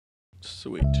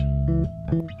Sweet.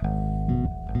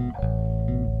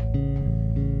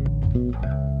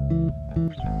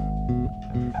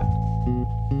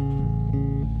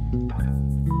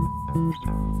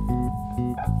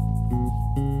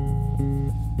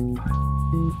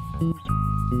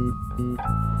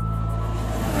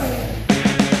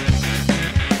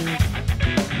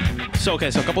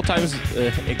 So a couple times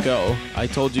ago, I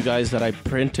told you guys that I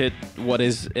printed what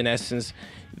is, in essence,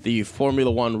 the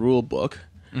Formula One rule book.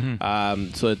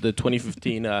 Mm-hmm. So the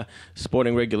 2015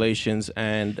 sporting regulations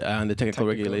and the technical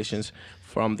regulations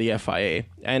from the FIA.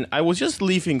 And I was just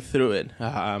leafing through it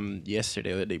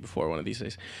yesterday or the day before, one of these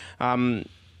days. And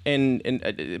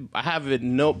I have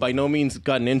it by no means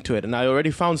gotten into it. And I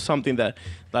already found something that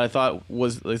I thought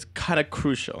was kind of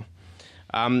crucial.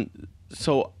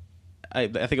 So I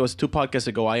think it was 2 podcasts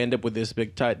ago, I ended up with this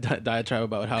big diatribe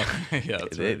about how the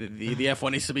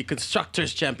F1 needs to be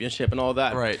constructors championship and all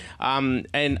that. Right.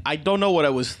 And I don't know what I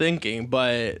was thinking,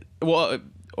 but or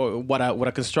what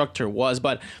a constructor was,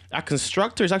 but a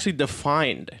constructor is actually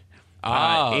defined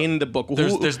in the book.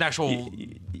 There's an actual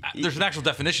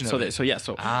definition of it.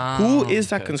 Who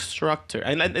is a constructor?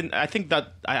 And I think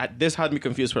that this had me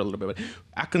confused for a little bit. But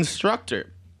a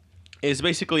constructor is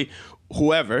basically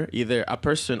whoever, either a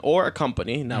person or a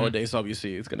company, nowadays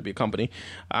obviously it's going to be a company,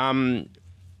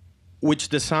 which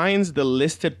designs the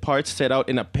listed parts set out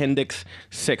in Appendix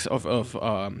 6 of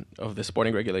the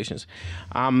sporting regulations.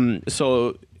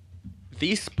 So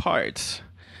these parts,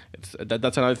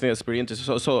 that's another thing that's pretty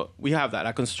interesting. So we have that.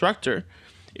 A constructor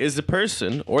is the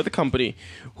person or the company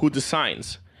who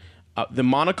designs the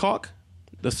monocoque,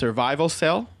 the survival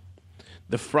cell,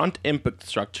 the front impact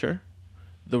structure,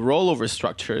 the rollover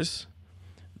structures,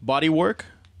 bodywork,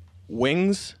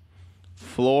 wings,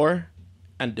 floor,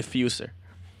 and diffuser.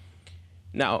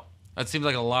 Now, that seems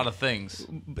like a lot of things.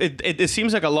 It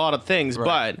seems like a lot of things,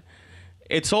 right. But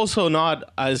it's also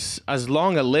not as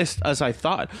long a list as I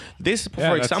thought. This,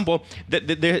 for example,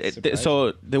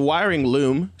 so the wiring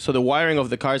loom, so the wiring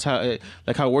of the cars, how it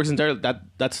works in there,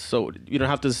 that's so you don't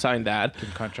have to design that. You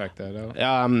can contract that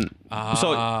out.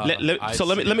 So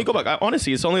let me go back.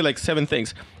 Honestly, it's only like 7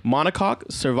 things: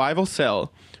 monocoque, survival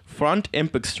cell, front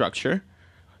impact structure,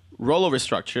 rollover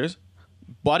structures,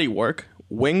 bodywork,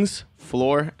 wings,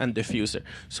 floor, and diffuser.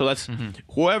 So that's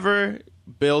whoever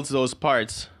builds those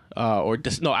parts.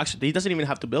 Actually, he doesn't even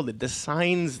have to build it.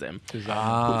 Designs them.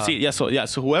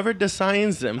 So whoever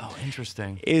designs them,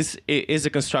 interesting, is a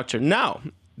constructor. Now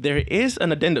there is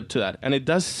an addendum to that, and it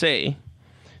does say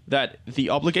that the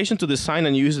obligation to design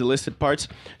and use the listed parts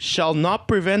shall not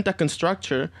prevent a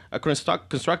constructor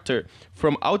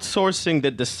from outsourcing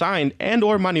the design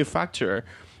and/or manufacturer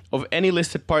of any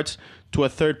listed parts to a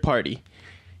third party,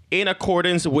 in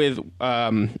accordance with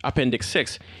Appendix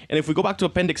 6. And if we go back to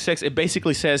Appendix 6, it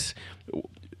basically says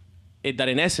that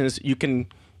in essence, you can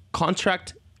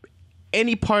contract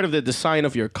any part of the design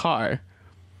of your car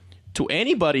to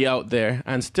anybody out there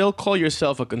and still call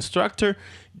yourself a constructor,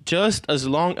 just as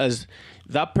long as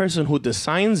that person who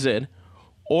designs it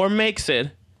or makes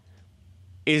it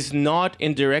is not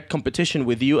in direct competition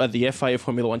with you at the FIA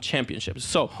Formula One Championship.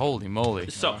 So holy moly!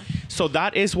 So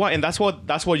that is why, and that's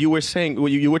what you were saying.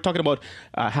 You were talking about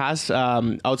Haas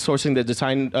outsourcing the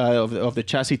design of the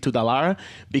chassis to Dallara,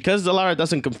 because Dallara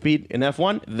doesn't compete in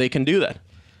F1. They can do that.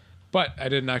 But I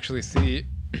didn't actually see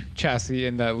chassis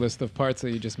in that list of parts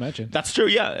that you just mentioned. That's true.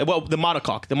 Yeah. Well, the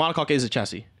monocoque is a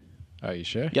chassis. Are you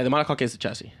sure? Yeah, the monocoque is the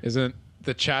chassis. Isn't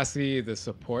the chassis the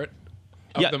support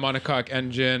of the monocoque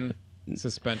engine?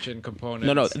 Suspension components.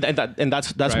 No, and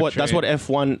that's what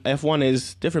F1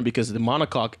 is different, because the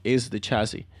monocoque is the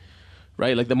chassis,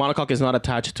 right? Like the monocoque is not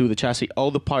attached to the chassis. All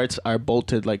the parts are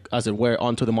bolted, like as it were,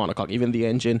 onto the monocoque, even the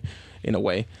engine, in a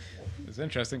way. It's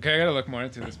interesting. Okay, I gotta look more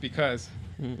into this because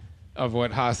of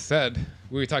what Haas said.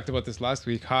 We talked about this last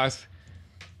week. Haas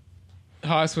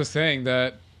was saying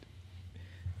that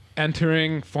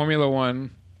entering Formula One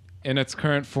in its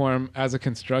current form as a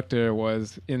constructor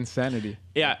was insanity.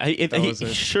 Yeah,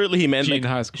 surely he meant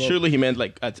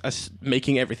as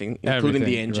making everything, including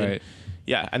the engine. Right.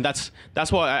 Yeah, and that's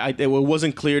why it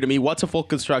wasn't clear to me what's a full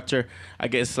constructor. I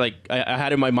guess I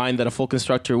had in my mind that a full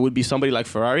constructor would be somebody like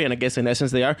Ferrari, and I guess in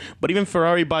essence they are. But even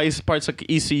Ferrari buys parts like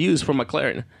ECUs from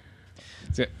McLaren.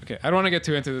 So, okay, I don't want to get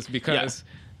too into this because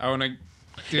I want to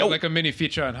do like a mini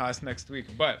feature on Haas next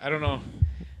week. But I don't know.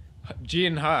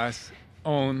 Gene Haas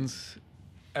owns,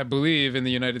 I believe, in the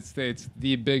United States,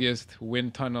 the biggest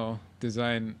wind tunnel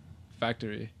design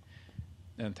factory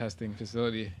and testing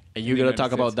facility. And you're gonna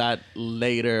talk about that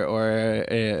later, or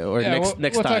next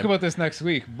time. We'll talk about this next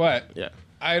week. But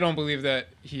I don't believe that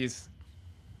he's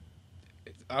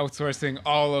outsourcing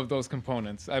all of those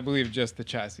components. I believe just the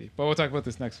chassis. But we'll talk about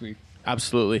this next week.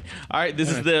 Absolutely. All right, this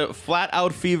is the Flat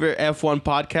Out Fever F1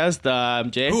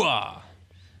 podcast. Jay. Hooah!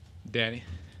 Danny.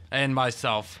 And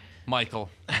myself,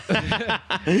 Michael.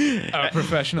 Our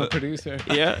professional producer.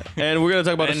 Yeah, and we're going to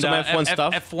talk about some F1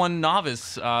 stuff. F1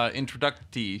 novice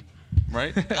introductee.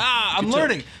 Right? I'm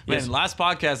learning. Yes. Man, last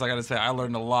podcast, I got to say, I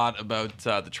learned a lot about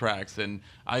the tracks, and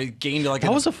I gained like...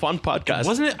 That was a fun podcast.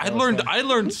 Wasn't it? I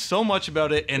learned so much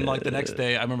about it, and like the next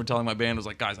day, I remember telling my band, I was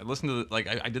like, guys, I listened to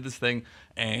I did this thing,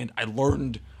 and I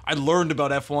learned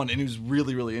about F1, and it was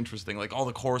really, really interesting. Like all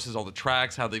the courses, all the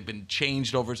tracks, how they've been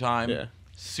changed over time. Yeah.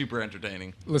 Super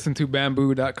entertaining. Listen to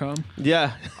bamboo.com.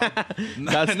 Yeah.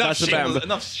 that's the bamboo.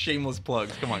 Enough shameless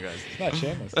plugs. Come on, guys. It's not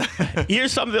shameless.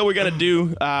 Here's something that we're going to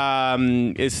do.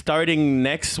 It's starting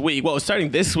next week. Well, it's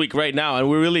starting this week right now, and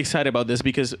we're really excited about this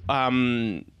because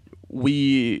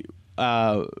we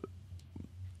got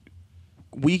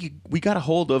a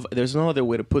hold of, there's no other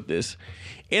way to put this,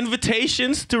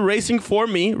 invitations to Racing For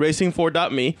Me,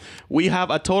 racing4.me. We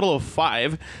have a total of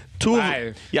 5. Two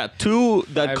that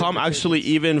 5 come actually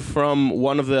even from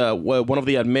one of the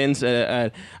admins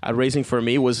at Racing For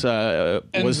Me was Enzo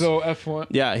F1.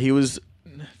 Yeah, he was.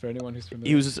 For anyone who's familiar,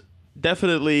 he was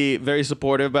definitely very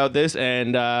supportive about this,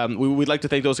 and we'd like to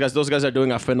thank those guys. Those guys are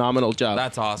doing a phenomenal job.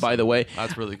 That's awesome. By the way,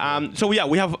 that's really cool. So yeah,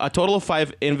 we have a total of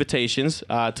 5 invitations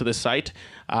to the site,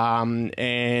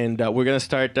 and we're gonna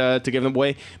start to give them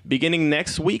away. Beginning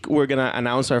next week, we're gonna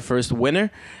announce our first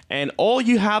winner, and all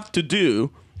you have to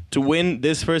do to win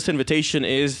this first invitation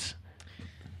is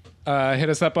hit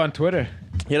us up on Twitter.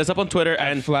 Hit us up on Twitter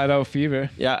and Flat Out Fever.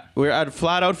 Yeah, we're at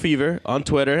Flat Out Fever on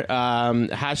Twitter.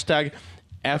 Hashtag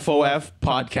FOF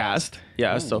podcast.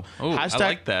 Yeah, hashtag, I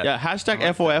like that. Yeah, hashtag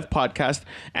FOF podcast,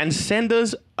 and send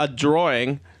us a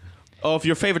drawing of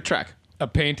your favorite track. A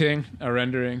painting, a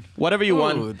rendering. Whatever you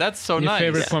want. That's so your nice.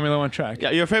 Favorite Formula One track. Yeah,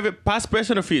 your favorite past,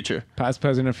 present, or future. Past,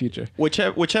 present, or future.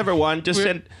 Whichever one. Just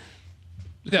send.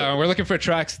 Yeah, we're looking for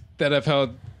tracks that have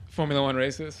held Formula One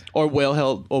races. Or will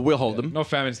hold them. No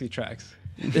fantasy tracks.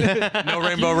 No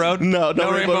Rainbow Road? No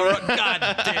Rainbow Road. God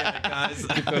damn it, guys.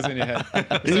 Keep those in your head.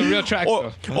 So real tracks,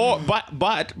 though.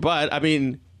 But I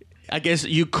mean, I guess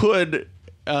you could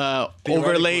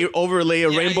overlay a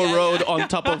Rainbow Road on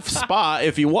top of Spa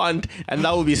if you want, and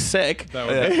that would be sick.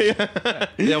 Yeah,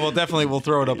 we'll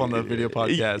throw it up on the video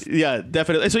podcast. Yeah,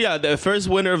 definitely. So yeah, the first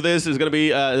winner of this is gonna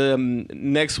be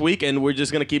next week, and we're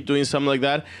just gonna keep doing something like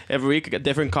that every week, a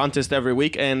different contest every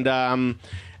week, and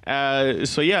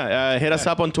hit us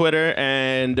up on Twitter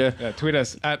and tweet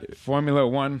us at Formula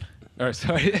One. Or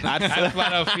sorry, at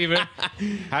Flat Out Fever.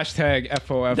 Hashtag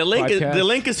FOF. The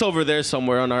link is over there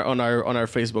somewhere on our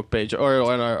Facebook page or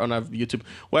on our YouTube,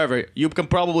 wherever. You can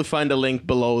probably find a link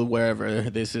below wherever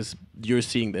you're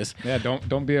seeing this. Yeah,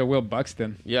 don't be a Will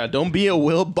Buxton. Yeah, don't be a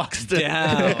Will Buxton.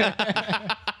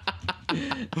 Yeah.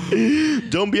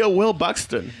 Don't be a Will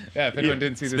Buxton. Yeah, if anyone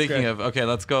didn't see this. Speaking of, okay,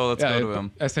 let's go to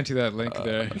him. I sent you that link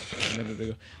there a minute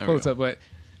ago. Pull it up, but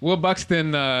Will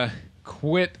Buxton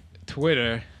quit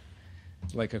Twitter.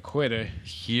 Like a quitter.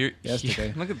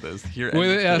 Yesterday. Look at this.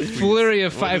 With a flurry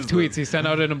of 5 tweets he sent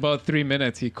out in about 3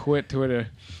 minutes, he quit Twitter.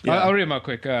 Yeah. I'll read them out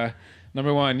quick.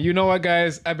 Number 1, you know what,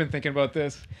 guys? I've been thinking about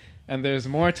this, and there's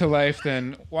more to life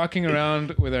than walking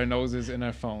around with our noses in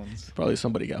our phones. Probably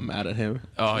somebody got mad at him.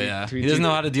 Oh, yeah. He doesn't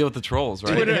know how to deal with the trolls,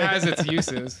 right? Twitter has its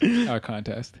uses. Our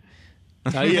contest.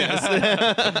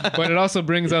 Yes. But it also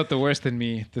brings out the worst in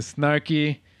me. The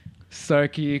snarky,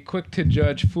 sarky, quick to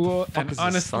judge fool, and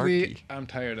honestly, I'm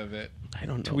tired of it. I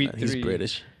don't know. Tweet 3. He's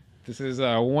British. This is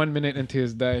 1 minute into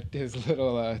his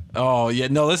little. Oh yeah,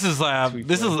 no, this is look at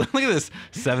this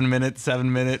 7 minutes,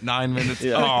 9 minutes.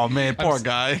 Yeah. Oh man, poor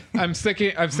guy. I'm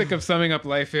sick of summing up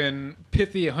life in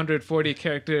pithy 140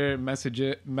 character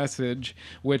message,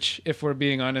 which, if we're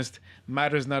being honest,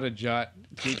 matters not a jot.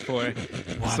 Tweet 4.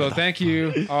 So thank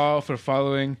you all for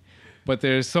following, but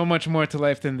there's so much more to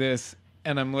life than this.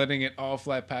 And I'm letting it all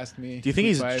fly past me. Do you think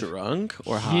he's drunk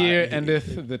or high? Here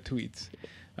endeth the tweets.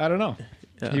 I don't know.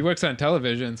 Yeah. He works on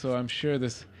television, so I'm sure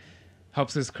this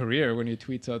helps his career when he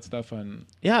tweets out stuff on.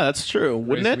 Yeah, that's true.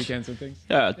 Wouldn't it? Weekends and things.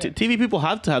 Yeah, TV people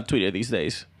have to have Twitter these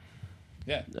days.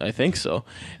 Yeah, I think so.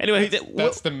 Anyway,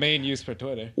 that's the main use for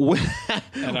Twitter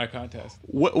and our contest.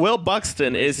 Will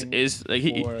Buxton is like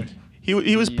he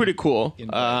was pretty cool.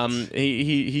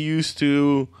 He used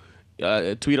to.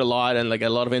 Tweet a lot and like a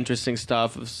lot of interesting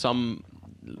stuff. Some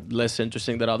less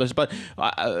interesting than others, but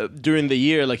during the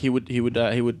year, like he would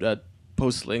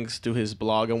post links to his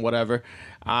blog and whatever.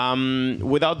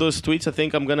 Without those tweets, I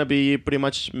think I'm gonna be pretty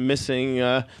much missing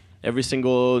every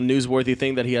single newsworthy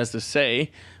thing that he has to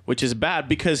say, which is bad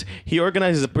because he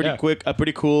organizes a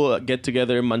pretty cool get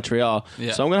together in Montreal.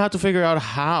 Yeah. So I'm gonna have to figure out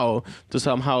how to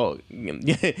somehow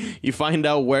you find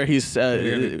out where he's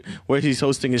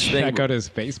hosting his thing. Check out his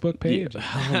Facebook page.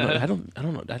 I don't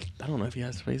know if he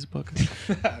has Facebook.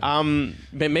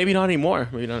 Maybe not anymore.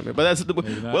 But that's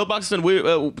Will Buxton.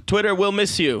 Twitter will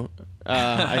miss you.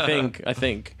 I think.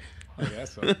 I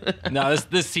guess so. No,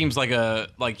 this seems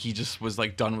like he just was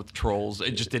like done with trolls.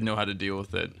 It just didn't know how to deal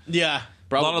with it. Yeah.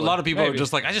 A lot of people Maybe. are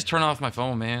just like, I just turn off my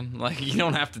phone, man. Like, you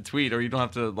don't have to tweet or you don't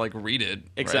have to like read it.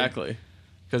 Exactly.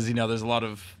 Because there's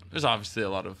obviously a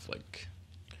lot of like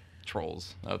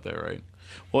trolls out there, right?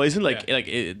 Well, isn't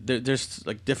there's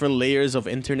like different layers of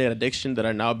internet addiction that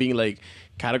are now being like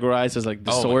categorized as like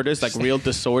disorders, like real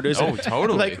disorders. Oh,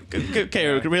 totally. Like,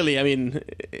 okay, really? I mean,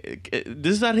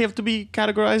 does that have to be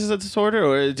categorized as a disorder,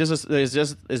 or is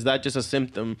that just a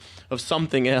symptom of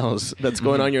something else that's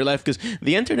going on in your life? Because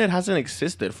the internet hasn't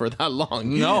existed for that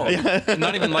long. No,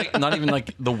 not even like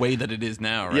the way that it is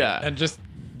now, right? Yeah, and just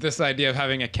this idea of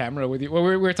having a camera with you. Well,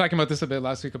 we were talking about this a bit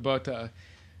last week about.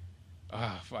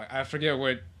 I forget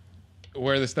where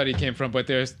the study came from, but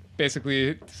there's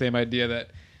basically the same idea that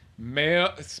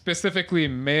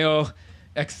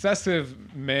excessive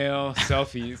male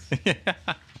selfies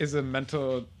is a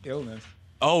mental illness.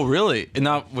 Oh, really? And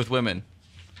not with women?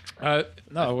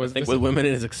 No, I think with women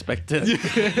it is expected.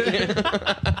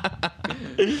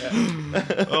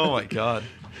 Oh my god.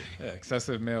 Yeah,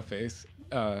 excessive male face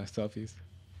selfies.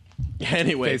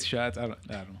 Anyway, Face shots. I don't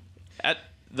know.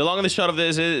 The long and the short of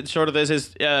this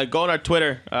is go on our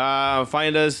Twitter,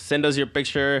 find us, send us your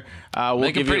picture. We'll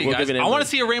give you an I want to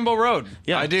see a Rainbow Road.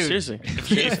 Yeah, I do. Seriously.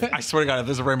 I swear to God, if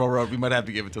there's a Rainbow Road, we might have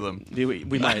to give it to them. We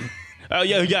might. Oh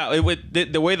yeah.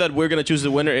 The way that we're gonna choose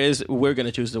the winner is we're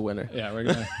gonna choose the winner. Yeah, we're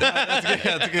gonna.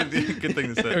 That's a good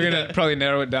thing to say. We're gonna probably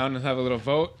narrow it down and have a little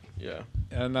vote. Yeah.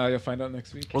 And you'll find out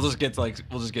next week. We'll just get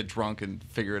drunk and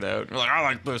figure it out. We're like, I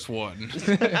like this one.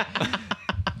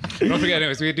 Don't forget,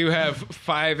 anyways, we do have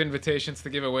 5 invitations to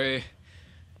give away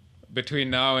between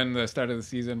now and the start of the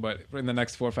season, but in the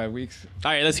next 4 or 5 weeks.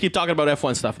 All right, let's keep talking about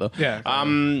F1 stuff though. Yeah.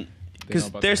 Because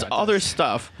there's other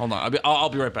stuff. Hold on, I'll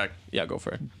be right back. Yeah, go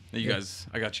for it. You guys,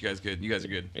 I got you guys good. You guys are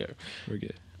good. Yeah, We're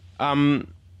good.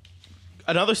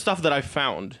 Another stuff that I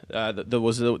found that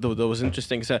was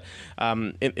interesting is that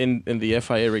in the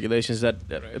FIA regulations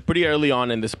that pretty early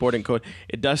on in the sporting code,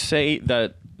 it does say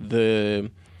that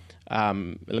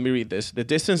let me read this. The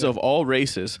distance of all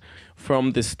races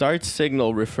from the start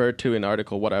signal referred to in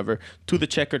article whatever to the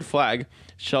checkered flag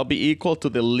shall be equal to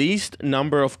the least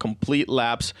number of complete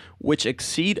laps which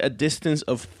exceed a distance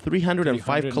of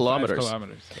 305 kilometers.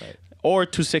 Right. Or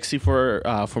 260 for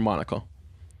Monaco.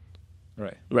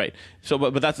 Right. So,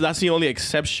 but that's the only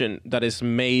exception that is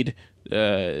made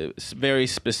very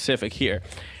specific here.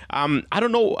 I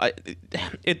don't know.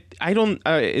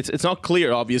 It's not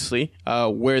clear, obviously,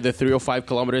 where the 305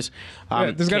 kilometers.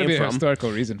 There's got to be a from.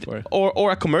 historical reason for it,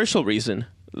 or a commercial reason,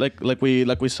 like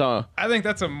we saw. I think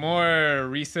that's a more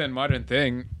recent, modern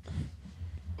thing.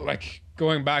 Like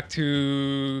going back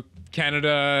to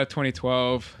Canada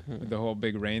 2012, with the whole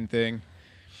big rain thing,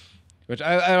 which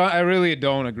I really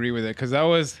don't agree with it because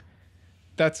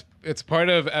it's part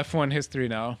of F1 history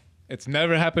now. It's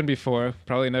never happened before,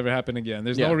 probably never happen again.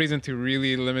 There's no reason to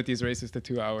really limit these races to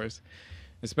 2 hours,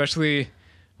 especially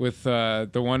with the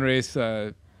one race,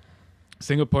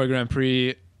 Singapore Grand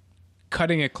Prix,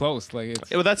 cutting it close. Like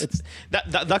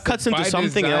that cuts into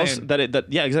something else.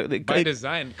 Exactly. By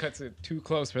design, cuts it too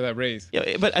close for that race.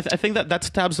 Yeah, but I think that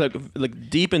stabs like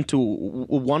deep into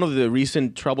one of the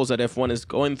recent troubles that F1 is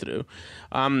going through,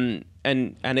 and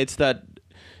it's that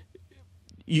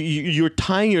you're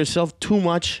tying yourself too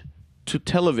much to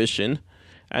television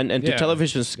and to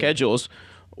television schedules,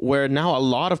 where now a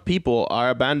lot of people are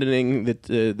abandoning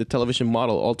the television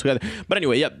model altogether. But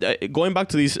anyway, going back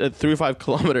to these 35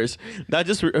 kilometers, that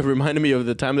just reminded me of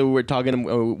the time that we were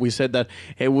talking. We said that,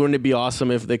 hey, wouldn't it be awesome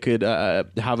if they could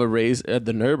have a race at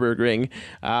the Nürburgring,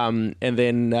 and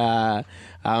then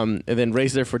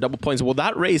race there for double points. Well,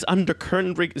 that race under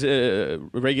current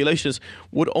regulations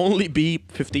would only be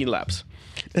 15 laps.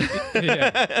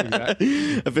 Yeah,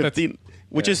 exactly. 15,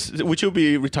 which will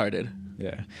be retarded.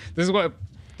 Yeah, this is what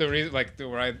the reason,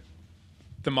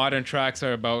 the modern tracks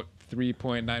are about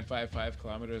 3.955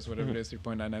 kilometers, whatever it is,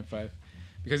 3.995,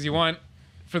 because you want,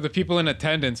 for the people in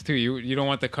attendance too, you don't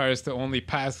want the cars to only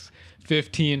pass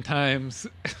 15 times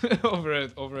over a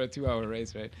 2-hour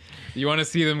race, right? You want to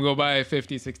see them go by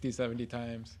 50, 60, 70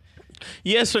 times.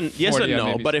 Yes and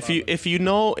no, but if you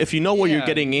know what you're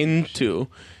getting into.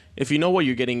 If you know what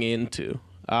you're getting into,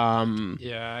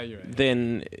 Yeah, you're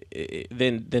right.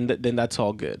 then that's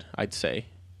all good, I'd say.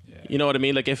 Yeah. You know what I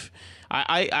mean? Like if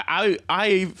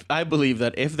I believe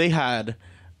that if they had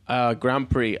a Grand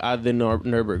Prix at the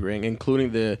Nürburgring,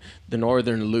 including the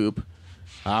Northern Loop,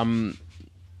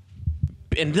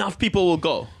 enough people will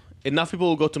go. Enough people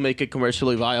will go to make it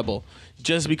commercially viable,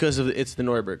 just because of it's the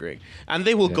Nürburgring, and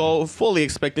they will go fully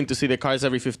expecting to see their cars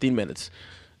every 15 minutes.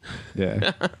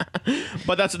 Yeah.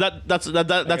 But that's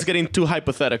getting too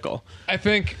hypothetical. I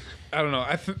think, I don't know.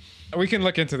 We can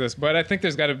look into this, but I think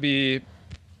there's got to be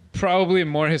probably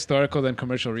more historical than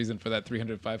commercial reason for that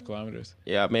 305 kilometers.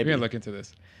 Yeah, maybe. We can look into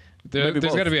this. There's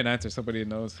got to be an answer. Somebody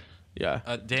knows. Yeah.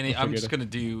 Danny, I'm just going to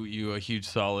do you a huge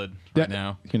solid right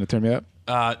now. You going to turn me up?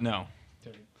 No.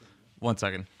 1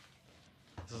 second.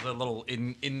 This is a little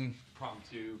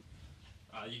impromptu.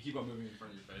 You keep on moving in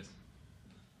front of your face.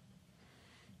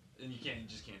 And you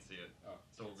just can't see it. Oh,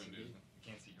 so what we're gonna do is you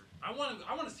can't see your. I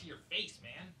want to see your face,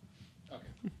 man. Okay.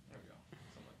 There we go.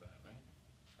 Something like that, right?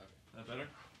 Okay. That better?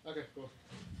 Okay, cool.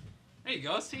 There you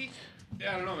go. See?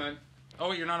 Yeah, I don't know, man.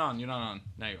 Oh, you're not on. You're not on.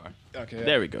 Now you are. Okay. Yeah.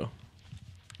 There we go.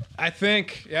 I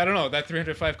think, I don't know, that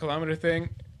 305 kilometer thing.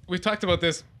 We talked about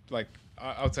this like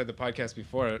outside the podcast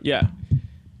before. Yeah.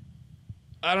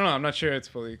 I don't know. I'm not sure it's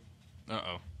fully.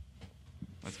 Uh-oh.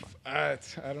 That's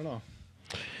fine. I don't know.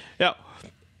 Yeah.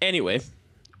 Anyway,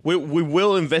 we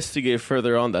will investigate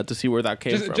further on that to see where that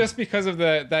came from. Just because of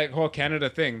that whole Canada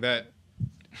thing, that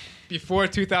before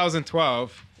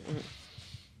 2012,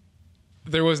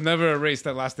 there was never a race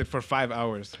that lasted for 5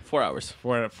 hours. 4 hours.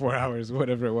 4 hours,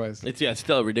 whatever it was. It's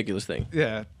still a ridiculous thing.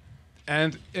 Yeah.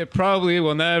 And it probably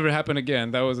will never happen again.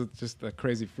 That was just a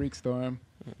crazy freak storm.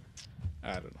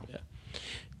 I don't know. Yeah.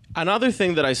 Another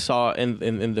thing that I saw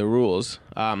in the rules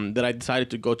that I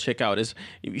decided to go check out is,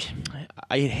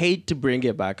 I hate to bring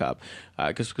it back up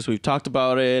because we've talked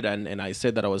about it and I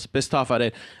said that I was pissed off at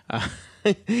it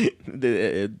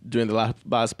during the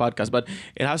last podcast, but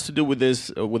it has to do with this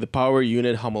with the power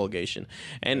unit homologation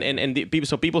and the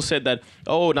people said that,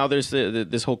 oh, now there's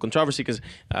this whole controversy because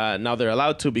now they're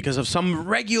allowed to because of some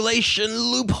regulation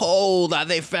loophole that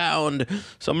they found,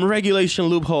 So Ferrari's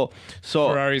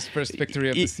first victory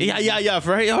of the season. Yeah.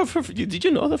 Ferrari. Did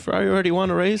you know that Ferrari already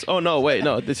won a race? Oh no, wait,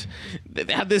 no.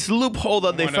 They had this loophole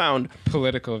that they found.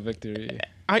 Political victory.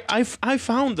 I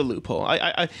found the loophole.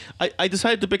 I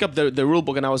decided to pick up the rule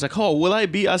book and I was like, oh, will I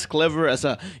be as clever as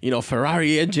a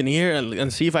Ferrari engineer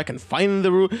and see if I can find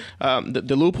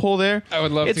the loophole there? I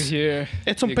would love to hear.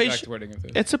 It's on the page. exact wording of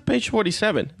this. It's at page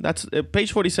 47. That's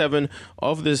page 47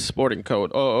 of the sporting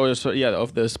code.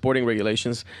 Of the sporting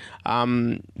regulations.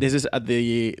 This is at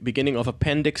the beginning of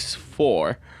Appendix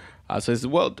 4. So it's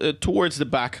towards the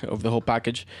back of the whole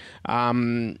package,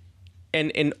 and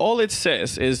all it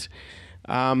says is.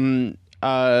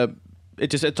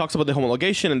 It talks about the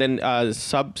homologation, and then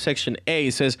subsection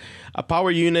A says a power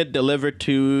unit delivered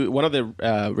to one of the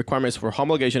requirements for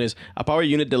homologation is a power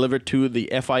unit delivered to the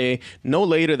FIA no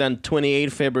later than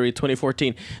 28 February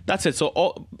 2014. That's it. So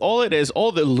all it is,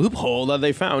 all the loophole that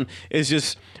they found is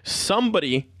just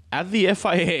somebody at the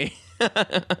FIA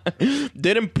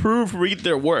didn't proofread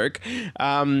their work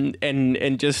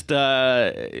and just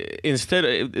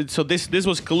instead. So this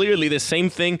was clearly the same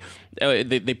thing.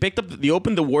 They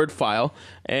opened the Word file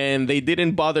and they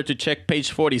didn't bother to check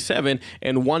page 47,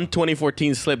 and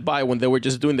 2014 slipped by when they were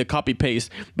just doing the copy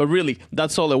paste. But really,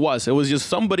 that's all it was. It was just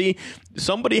somebody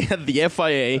at the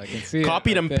FIA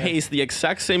copied and pasted the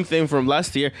exact same thing from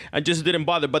last year and just didn't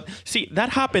bother. But see,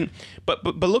 that happened. But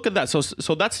look at that.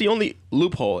 So that's the only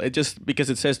loophole. It just because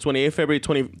it says 28 February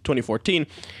 2014.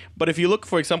 But if you look,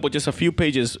 for example, just a few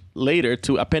pages later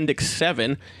to Appendix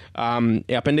 7,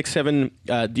 Appendix 7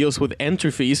 deals with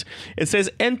entry fees. It says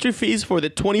entry fees for the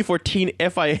 2014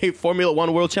 FIA Formula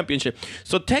One World Championship.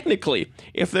 So technically,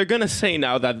 if they're gonna say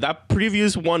now that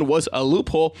previous one was a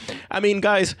loophole, I mean,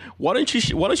 guys, why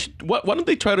don't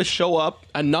they try to show up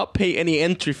and not pay any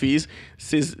entry fees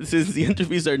since the entry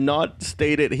fees are not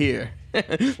stated here?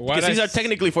 Because these are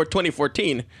technically for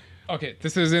 2014. Okay,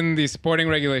 this is in the sporting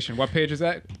regulation. What page is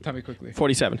that? Tell me quickly.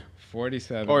 47.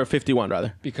 47. Or 51,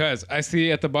 rather. Because I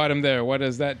see at the bottom there, what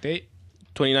is that date?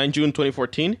 29 June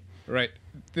 2014. Right.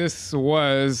 This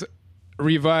was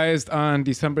revised on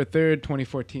December 3rd,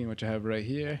 2014, which I have right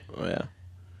here. Oh, yeah.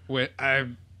 Wait, I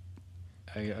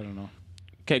don't know.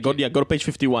 Okay, go to page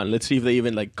 51. Let's see if they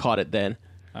even caught it then.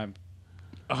 I'm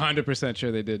 100%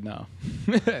 sure they did now.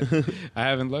 I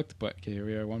haven't looked, but okay, here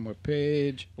we are. One more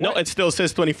page. No, it still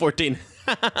says 2014.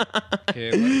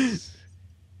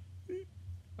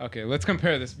 Okay, let's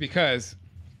compare this because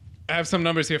I have some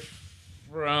numbers here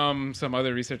from some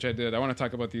other research I did. I want to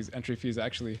talk about these entry fees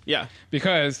actually. Yeah.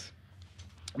 Because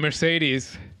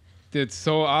Mercedes did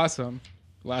so awesome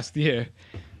last year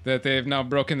that they've now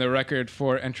broken the record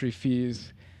for entry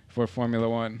fees for Formula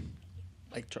One.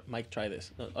 Mike, try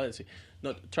this. No, honestly,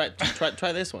 no, try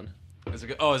this one. Is it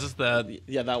good? Oh, is this the?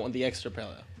 Yeah, that one, the extra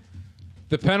parallel.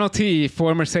 The penalty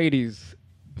for Mercedes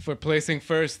for placing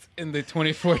first in the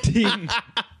 2014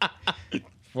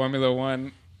 Formula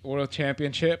One World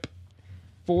Championship,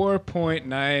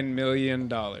 $4.9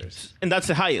 million. And that's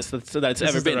the highest that's This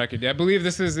ever is been. the record. Yeah, I believe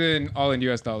this is all in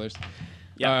US dollars.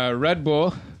 Yeah. Red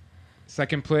Bull,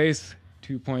 second place,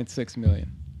 $2.6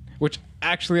 million, which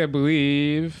actually I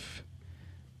believe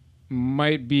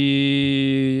might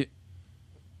be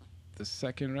the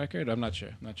second record. I'm not sure.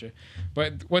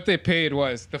 But what they paid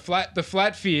was the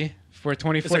flat fee for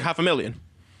 2014. It's like $500,000.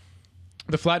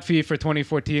 The flat fee for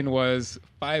 2014 was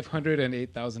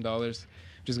 $508,000, which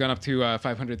has gone up to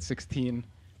 $516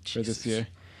 for this year.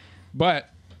 But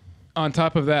on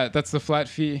top of that, that's the flat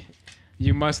fee.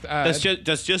 You must add.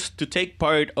 That's just to take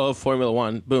part of Formula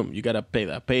One. Boom, you gotta pay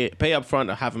that. Pay up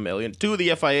front $500,000 to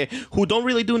the FIA, who don't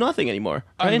really do nothing anymore.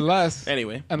 Right? Unless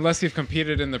you've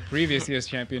competed in the previous year's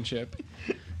championship,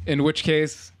 in which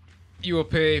case you will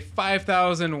pay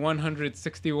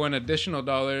 $5,161 additional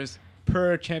dollars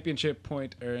per championship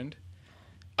point earned,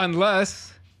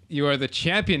 unless you are the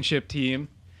championship team,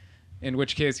 in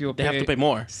which case you'll have to pay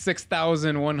more.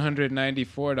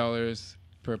 $6,194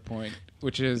 per point,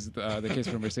 which is the case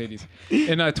for Mercedes.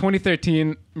 In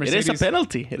 2013, Mercedes... It is a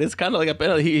penalty. It is kind of like a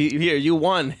penalty. Here, you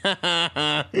won.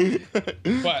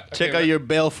 Check out your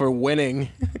bill for winning.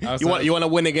 You want to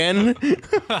win again?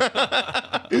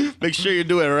 Make sure you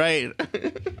do it right.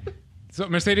 So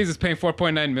Mercedes is paying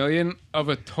 $4.9 million of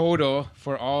a total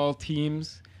for all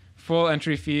teams. Full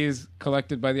entry fees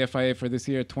collected by the FIA for this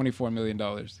year, $24 million.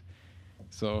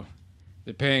 So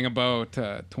they're paying about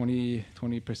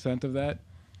 20% of that.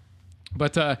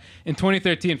 But in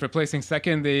 2013, for placing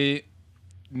second, they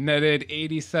netted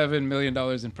 $87 million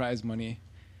in prize money.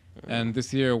 And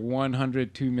this year,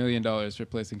 $102 million for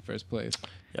placing first place.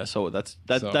 Yeah, so that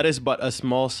is but a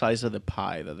small size of the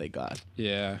pie that they got.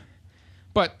 Yeah.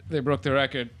 But they broke the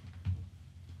record.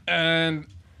 And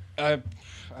I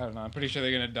don't know. I'm pretty sure they're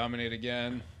going to dominate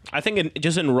again. I think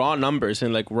just in raw numbers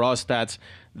and like raw stats,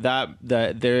 that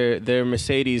their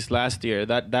Mercedes last year,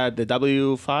 the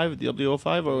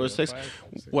W05 or 6,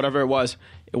 whatever it was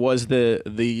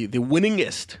the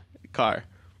winningest car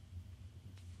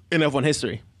in F1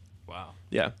 history. Wow.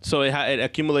 Yeah. So it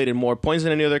accumulated more points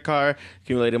than any other car,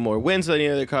 accumulated more wins than any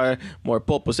other car, more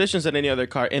pole positions than any other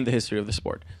car in the history of the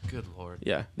sport. Good Lord.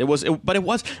 Yeah. But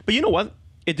you know what?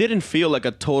 It didn't feel like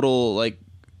a total like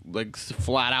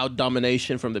flat out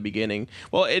domination from the beginning.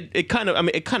 Well, it kind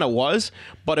of was,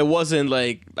 but it wasn't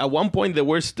like at one point they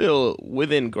were still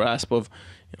within grasp of,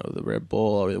 the Red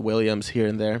Bull or the Williams here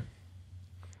and there.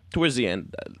 Towards the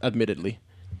end, admittedly.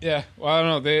 Yeah. Well, I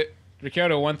don't know.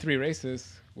 Ricciardo won 3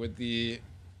 races with the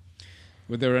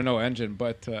Renault engine,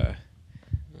 but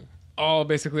all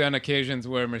basically on occasions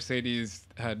where Mercedes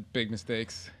had big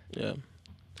mistakes. Yeah.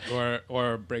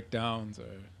 Or breakdowns or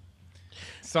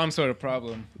some sort of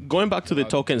problem. Going back to the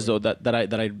tokens though, that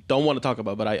I don't want to talk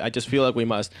about, but I just feel like we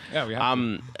must. Yeah, we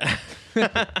have to.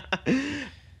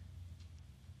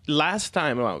 Last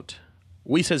time out,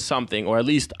 we said something, or at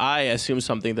least I assumed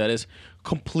something that is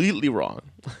completely wrong.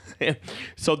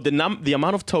 So the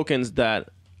amount of tokens that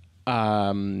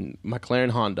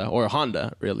McLaren Honda, or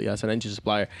Honda really as an engine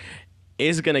supplier,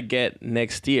 is gonna get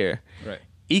next year, right,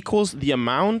 equals the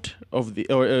amount of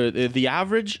the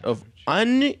average of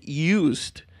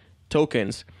unused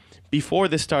tokens before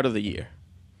the start of the year.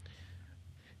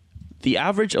 The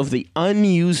average of the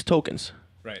unused tokens.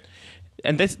 Right.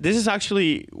 And this is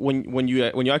actually when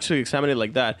you actually examine it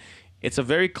like that, it's a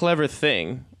very clever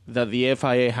thing that the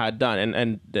FIA had done,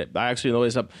 and I actually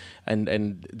noticed up,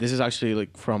 and this is actually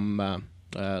like from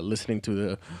listening to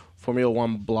the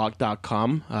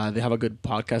Formula1blog.com. They have a good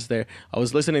podcast there. I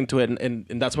was listening to it, and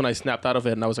that's when I snapped out of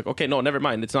it, and I was like, okay, no, never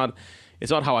mind. It's not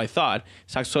how I thought.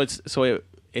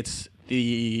 It's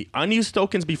the unused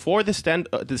tokens before the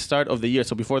start of the year,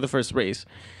 so before the first race.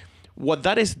 What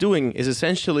that is doing is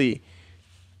essentially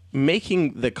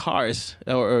making the cars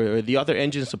or the other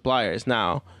engine suppliers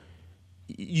now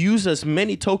use as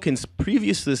many tokens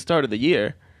previous to the start of the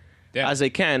year as they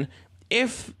can,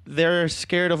 if they're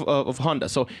scared of Honda.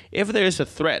 So if there is a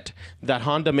threat that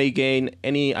Honda may gain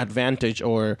any advantage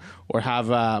or have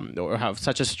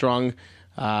such a strong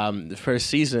first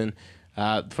season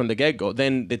from the get-go,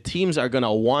 then the teams are going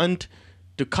to want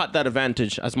to cut that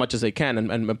advantage as much as they can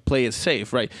and play it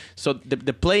safe, right? So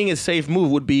the playing it safe move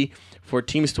would be for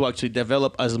teams to actually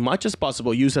develop as much as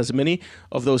possible, use as many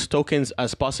of those tokens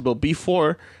as possible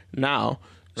before now,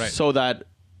 Right. so that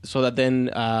then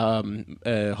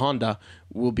Honda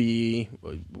will be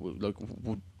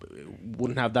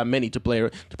wouldn't have that many to play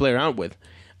around with,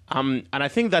 and I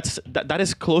think that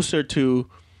is closer to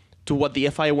what the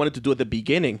FIA wanted to do at the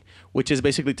beginning, which is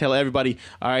basically tell everybody,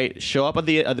 all right, show up at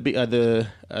the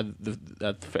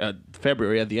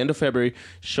February, at the end of February,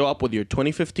 show up with your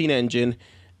 2015 engine,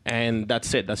 and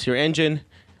that's it. That's your engine.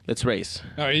 Let's race.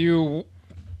 Are you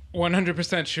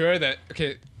 100% sure that,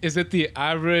 okay, is it the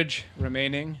average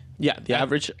remaining? Yeah, the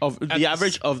average of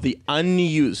the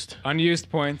unused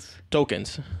Points,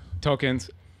 tokens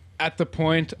at the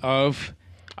point of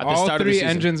at the all start of the three season.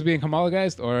 engines being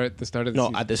homologized, or at the start of the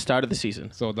season? No, at the start of the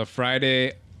season. So the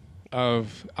Friday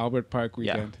of Albert Park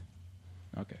weekend.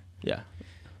 Okay. Yeah.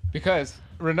 Because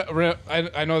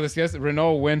I know this. Yes,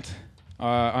 Renault went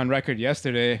on record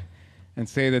yesterday and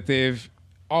say that they've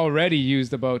already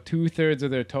used about 2/3 of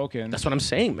their tokens. That's what I'm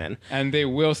saying, man. And they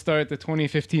will start the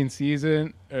 2015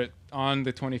 season on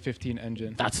the 2015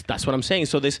 engine. That's what I'm saying.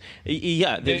 So this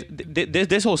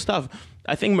whole stuff,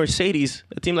 I think a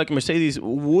team like Mercedes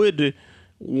would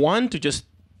want to just,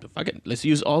 fuck it, let's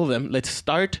use all of them. Let's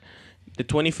start the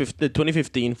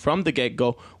 2015 from the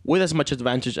get-go with as much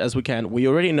advantage as we can. We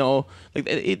already know,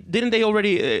 didn't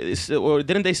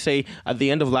they say at the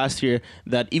end of last year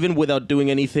that even without doing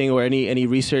anything or any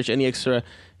research, any extra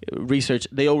research,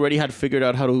 they already had figured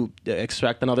out how to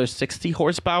extract another 60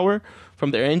 horsepower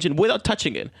from their engine without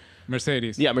touching it?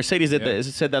 Mercedes. Yeah, Mercedes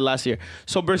said that last year.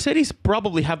 So Mercedes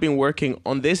probably have been working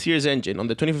on this year's engine, on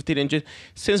the 2015 engine,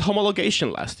 since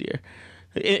homologation last year.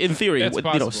 In theory, It's with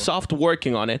possible. soft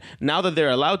working on it. Now that they're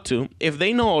allowed to, if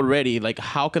they know already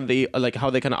how they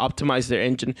can optimize their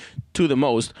engine to the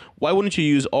most, why wouldn't you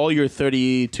use all your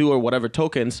 32 or whatever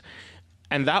tokens,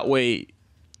 and that way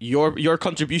your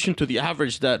contribution to the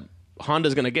average that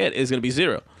Honda's gonna get is gonna be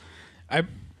zero.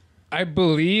 I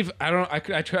believe,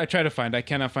 I try to find, I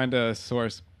cannot find a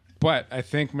source, but I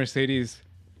think Mercedes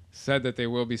said that they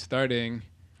will be starting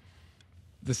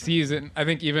the season. I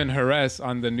think even Jerez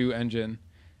on the new engine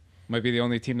might be the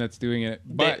only team that's doing it.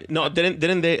 But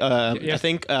didn't they? Yes. I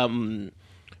think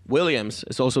Williams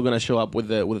is also going to show up with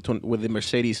the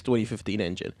Mercedes 2015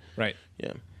 engine. right.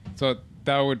 Yeah. So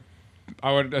I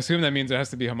would assume that means it has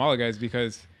to be homologized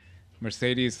because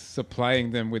Mercedes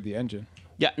supplying them with the engine.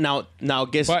 Yeah. Now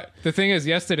guess. But the thing is,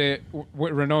 yesterday,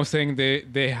 what Renault saying they're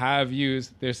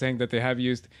saying that they have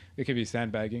used. It could be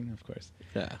sandbagging, of course.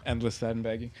 Yeah. Endless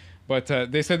sandbagging. But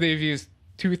they said they've used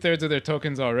 2/3 of their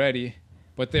tokens already.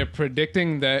 But they're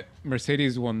predicting that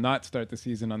Mercedes will not start the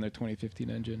season on their 2015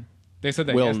 engine. They said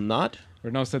that. Will not.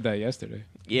 Renault said that yesterday.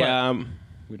 Yeah. But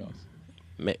who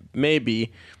knows?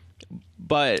 Maybe,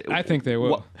 but I think they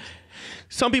will.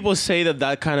 Some people say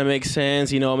that kind of makes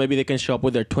sense. Maybe they can show up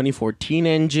with their 2014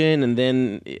 engine, and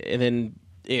then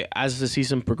as the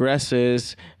season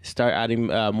progresses, start adding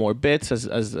more bits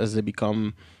as they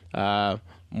become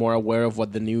more aware of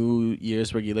what the new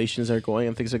year's regulations are going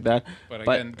and things like that. But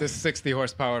again, this 60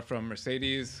 horsepower from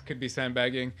Mercedes could be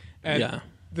sandbagging. And yeah.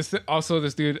 this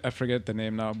dude, I forget the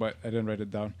name now, but I didn't write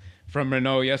it down, from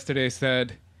Renault yesterday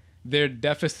said their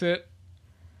deficit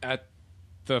at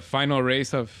the final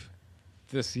race of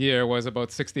this year was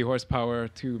about 60 horsepower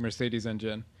to Mercedes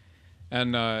engine.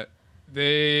 And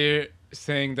they're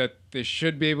saying that they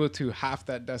should be able to half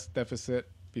that deficit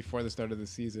before the start of the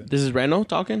season. This is Renault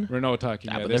talking? Renault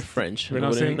talking. Yeah, but they're French.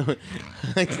 Renault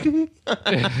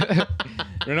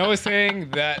is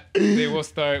saying that they will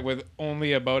start with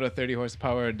only about a 30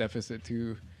 horsepower deficit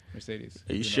to Mercedes.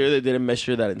 Are you sure they didn't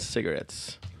measure that in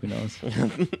cigarettes? Who knows?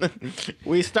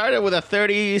 We started with a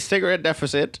 30 cigarette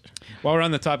deficit. While we're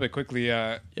on the topic, quickly,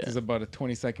 this is about a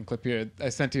 20-second clip here. I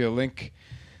sent you a link,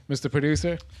 Mr.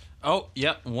 Producer. Oh,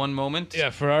 yeah. One moment. Yeah,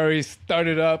 Ferrari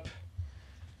started up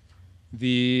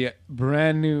the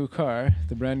brand new car,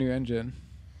 the brand new engine.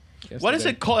 Yesterday. What is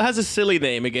it called? It has a silly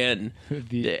name again.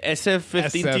 The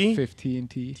SF15T? SF15T.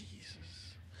 Jesus.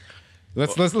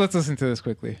 Let's listen to this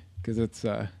quickly because it's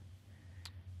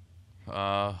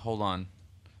hold on.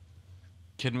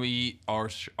 Can we are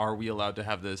we allowed to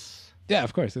have this? Yeah,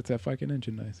 of course. It's that fucking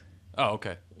engine noise. Oh,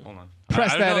 okay. Hold on.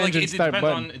 Press I that don't know, engine start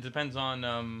button. It depends on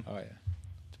oh yeah.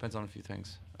 Depends on a few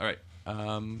things. All right.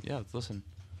 Yeah, let's listen.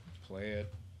 Play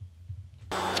it.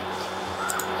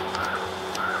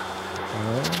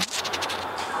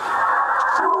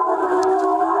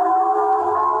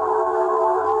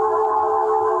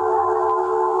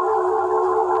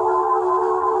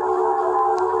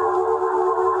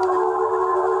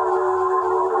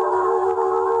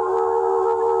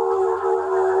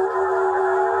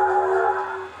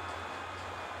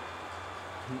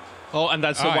 Oh, and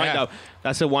that's the Oh, wind yeah. up.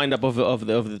 That's the wind up of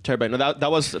the turbine. No,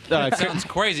 that was Sounds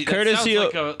crazy. That courtesy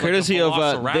sounds of like a courtesy of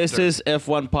velociraptor. this is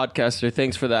F1 podcaster.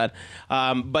 Thanks for that.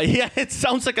 But yeah, it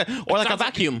sounds like a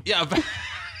vacuum. Yeah.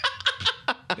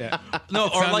 Yeah. No,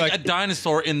 or sounds like like- a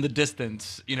dinosaur in the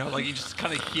distance. You know, like you just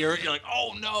kind of hear it. You're like,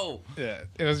 oh no. Yeah.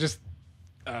 It was just,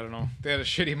 I don't know. They had a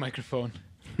shitty microphone.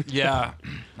 Yeah,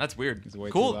 that's weird. It's way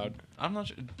too cool. loud. I'm not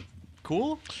sure.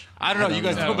 Cool? I don't know. You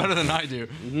guys know better than I do.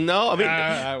 No, I mean,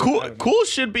 I cool. don't know. Cool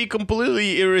should be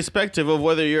completely irrespective of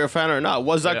whether you're a fan or not.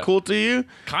 Was that Yeah. cool to you?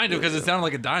 Kind of, because it sounded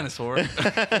like a dinosaur. But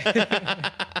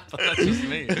that's just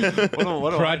me.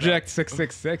 What do Project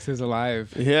 666 is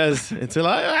alive. Yes, it's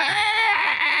alive.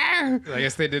 I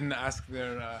guess they didn't ask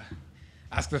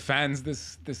ask the fans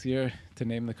this year to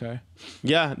name the car.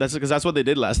 Yeah, that's because that's what they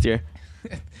did last year.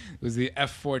 It was the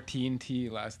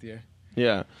F14T last year.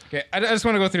 Yeah. Okay, I just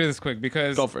want to go through this quick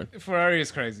because Go for it. Ferrari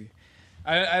is crazy.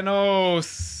 I know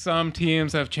some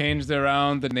teams have changed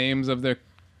around the names of their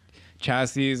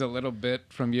chassis a little bit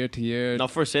from year to year.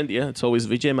 Not for India. It's always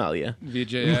Vijay Mallya.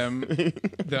 VJM,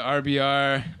 the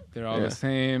RBR, they're all Yeah. the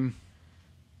same.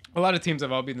 A lot of teams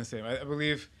have all been the same. I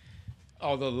believe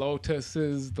all the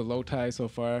Lotuses, the Lotai so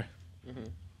far,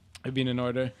 have been in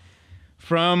order.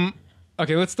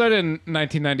 Okay, let's start in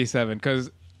 1997 because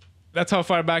that's how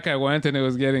far back I went, and it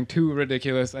was getting too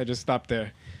ridiculous. I just stopped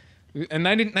there. In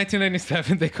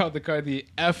 1997, they called the car the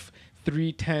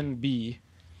F310B,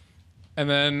 and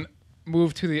then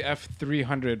moved to the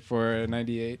F300 for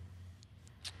 98.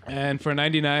 And for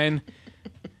 99,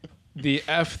 the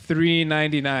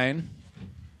F399.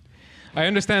 I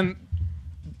understand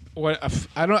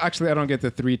I don't get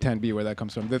the 310B where that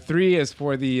comes from. The 3 is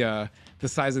for the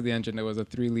size of the engine. It was a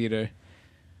 3-liter.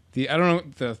 I don't know,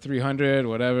 the 300,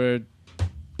 whatever.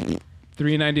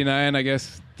 399, I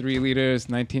guess. 3 liters,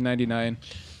 1999.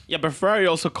 Yeah, but Ferrari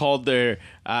also called their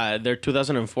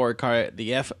 2004 car the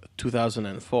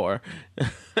F2004,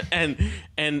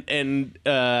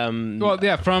 Well,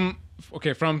 yeah, from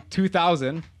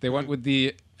 2000, they went with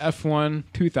the F1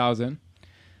 2000.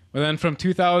 But then from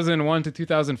 2001 to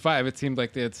 2005, it seemed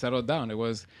like they had settled down. It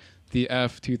was the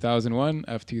F2001,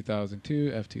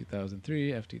 F2002,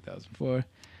 F2003, F2004,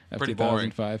 Pretty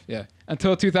boring. F2005. Yeah.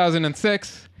 Until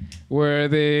 2006, where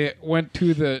they went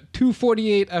to the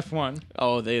 248 F1.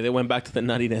 oh, they went back to the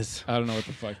nuttiness. I don't know what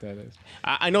the fuck that is.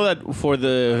 I know that for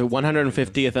the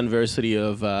 150th anniversary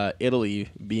of Italy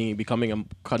becoming a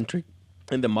country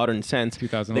in the modern sense,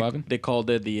 2011? they called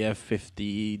it the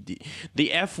F50, the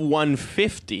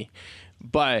F150.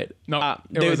 But No,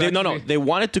 it was they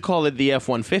wanted to call it the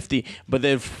F150, but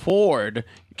then Ford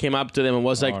came up to them and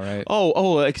was like, right.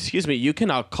 "Oh, excuse me, you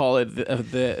cannot call it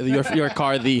your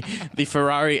car the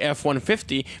Ferrari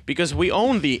F150 because we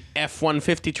own the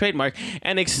F150 trademark."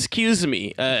 And excuse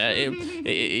me,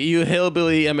 you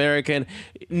hillbilly American,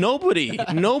 nobody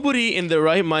in their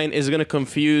right mind is gonna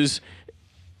confuse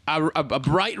a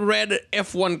bright red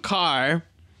F1 car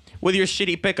with your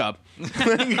shitty pickup.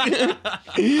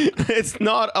 It's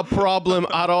not a problem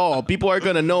at all. People are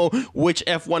going to know which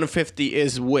F-150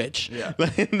 is which. Yeah.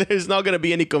 There's not going to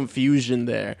be any confusion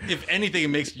there. If anything, it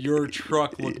makes your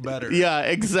truck look better. Yeah,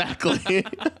 exactly.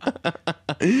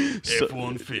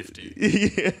 F-150.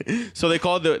 Yeah. So they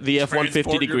call it the F-150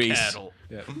 Transport your degrees. cattle.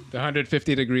 Yeah, the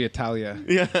 150 degree Italia.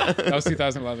 Yeah. That was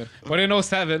 2011. But in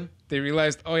 07, they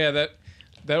realized, oh yeah, that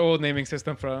old naming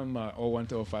system from 01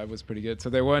 to 05 was pretty good. So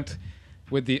they went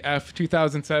with the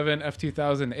F2007,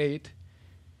 F2008,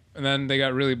 and then they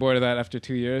got really bored of that after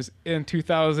 2 years. In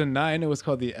 2009, it was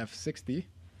called the F60,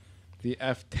 the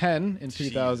F10 in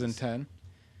 2010.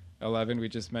 11, we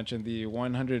just mentioned the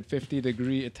 150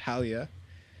 degree Italia.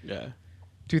 Yeah.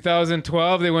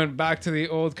 2012, they went back to the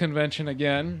old convention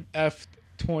again,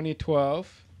 F2012.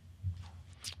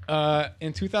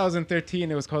 In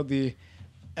 2013, it was called the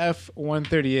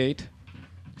F138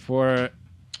 for,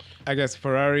 I guess,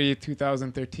 Ferrari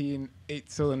 2013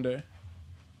 8-cylinder.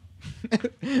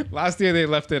 Last year, they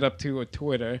left it up to a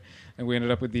Twitter, and we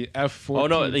ended up with the F14. Oh,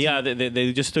 no. Yeah,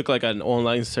 they just took like an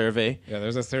online survey. Yeah,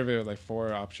 there's a survey with like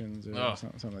 4 options or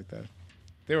something like that.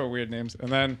 They were weird names. And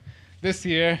then this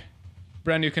year,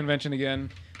 brand new convention again,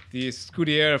 the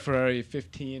Scuderia Ferrari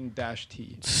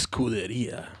 15-T.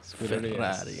 Scuderia. Scuderia,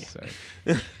 Ferrari. sorry.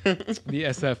 The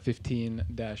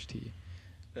SF15-T.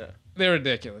 Yeah. They're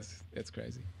ridiculous. It's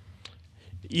crazy.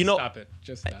 You know, Stop it.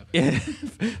 Just stop it.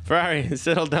 Ferrari,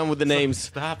 settle down with the names.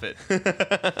 Stop it.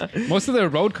 Most of the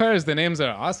road cars, the names are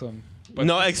awesome. But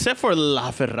No, except for La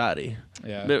Ferrari.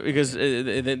 yeah. Because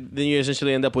then you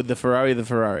essentially end up with the Ferrari.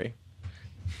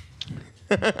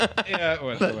 Yeah,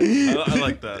 whatever. I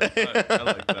like that. I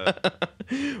like that.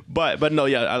 but no,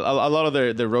 yeah, a lot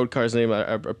of the road cars' name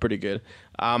are pretty good.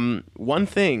 One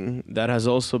thing that has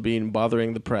also been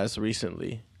bothering the press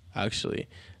recently, actually,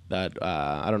 that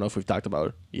I don't know if we've talked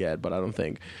about yet, but I don't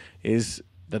think, is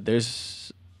that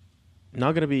there's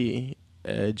not going to be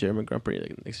a German Grand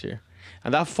Prix next year.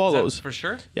 And that follows. Is that for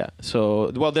sure? Yeah.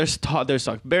 So, well, there's talk.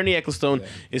 Bernie Ecclestone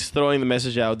is throwing the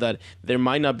message out that there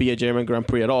might not be a German Grand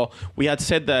Prix at all. We had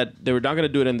said that they were not going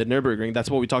to do it in the Nürburgring. That's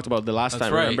what we talked about the last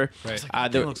time, right. remember? Right.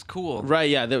 That thing looks cool. Right,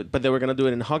 yeah. But they were going to do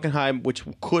it in Hockenheim, which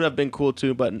could have been cool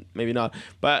too, but maybe not.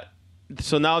 But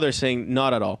so now they're saying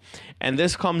not at all. And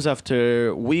this comes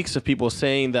after weeks of people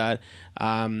saying that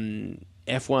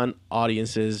F1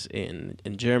 audiences in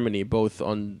Germany, both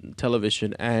on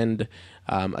television and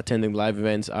attending live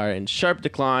events, are in sharp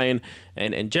decline,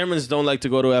 and Germans don't like to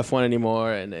go to F1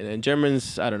 anymore, and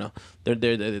Germans, I don't know,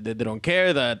 they don't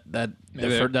care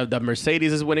that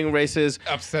Mercedes is winning races.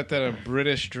 Upset that a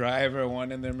British driver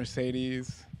won in their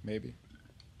Mercedes, maybe.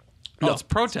 Oh, No. it's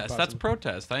protest. That's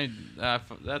protest.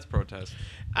 That's protest.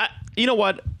 You know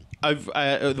what?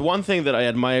 The one thing that I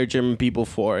admire German people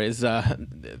for is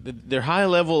their high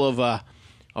level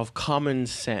of common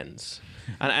sense,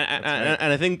 and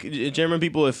I think German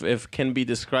people, if can be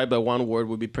described by one word,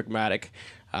 would be pragmatic.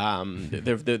 They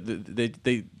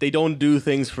don't do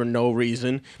things for no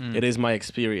reason. It is my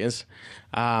experience,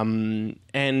 and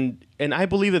I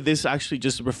believe that this actually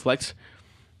just reflects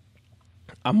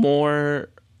a more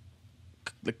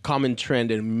the common trend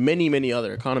in many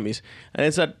other economies, and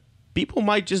it's that people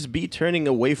might just be turning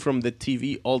away from the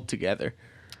TV altogether.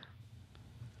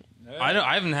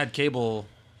 I haven't had cable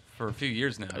for a few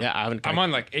years now. Yeah, I haven't. I'm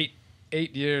on like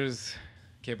eight years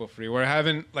cable free, where I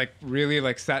haven't like really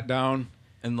like sat down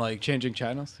And like changing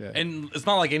channels. Yeah. and it's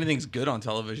not like anything's good on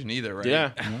television either, right?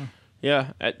 Yeah,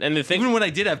 yeah, and the thing. Even when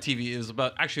I did have TV, it was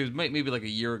maybe like a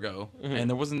year ago, and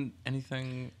there wasn't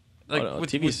anything like no, with,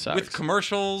 TV with, sucks. with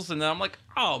commercials, and then I'm like,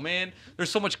 oh man,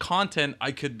 there's so much content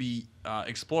I could be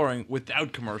exploring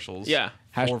without commercials. Yeah.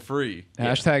 for free.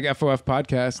 Hashtag FOF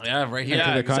podcast. Yeah, right here. Enter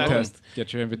Yeah, the exactly. contest.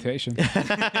 Get your invitation.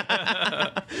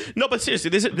 No, but seriously,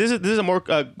 this is a more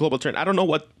global trend. I don't know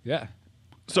what. Yeah.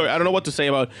 Sorry, I don't know what to say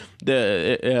about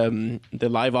the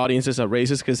live audiences at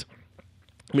races, because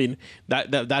I mean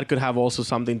that could have also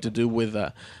something to do with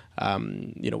with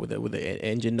the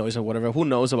engine noise or whatever. Who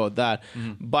knows about that?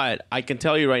 But I can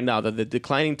tell you right now that the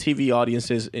declining TV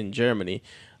audiences in Germany,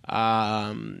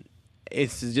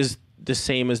 it's just the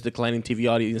same as declining TV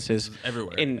audiences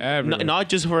Everywhere. Everywhere. Not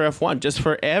just for F1, just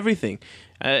for everything.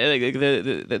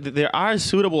 There are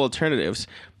suitable alternatives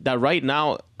that right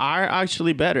now are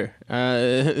actually better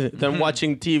than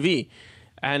watching TV,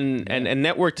 and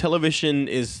network television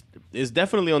is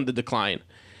definitely on the decline.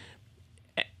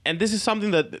 And this is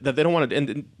something that they don't want to.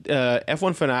 And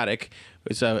F1 Fanatic,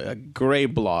 it's a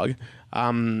great blog,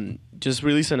 just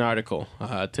released an article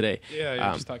today. Yeah,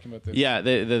 you're just talking about this. Yeah,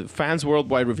 the fans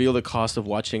worldwide reveal the cost of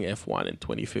watching F1 in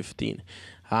 2015.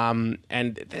 And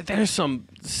there's some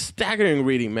staggering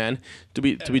reading, man, to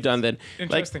be done then.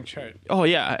 Interesting chart. Oh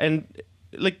yeah, and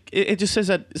like it just says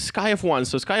that Sky F1.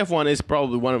 So Sky F1 is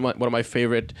probably one of my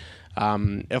favorite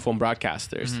F1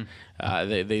 broadcasters.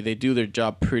 They do their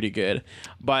job pretty good.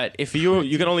 But if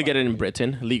you can only get it in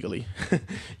Britain legally,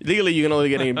 you can only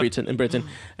get it in Britain,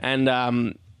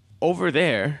 and over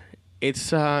there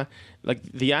it's like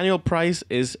the annual price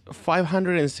is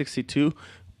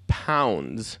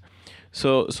 £562.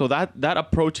 So that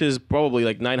approaches probably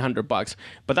like $900,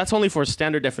 but that's only for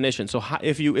standard definition. So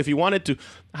if you wanted to,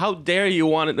 how dare you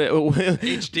want it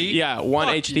HD? Yeah, one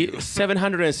Fuck HD, you.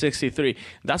 763.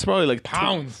 That's probably like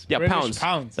Pounds. Yeah, British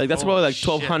pounds. Like that's probably like shit.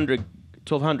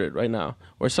 1200 right now,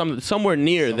 or somewhere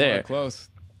near there. Close.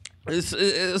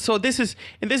 So this is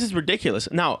ridiculous.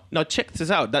 Now check this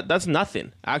out. That's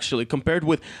nothing actually compared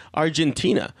with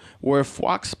Argentina, where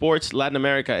Fox Sports Latin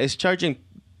America is charging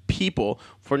people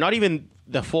for not even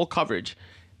the full coverage,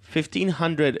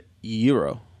 €1,500.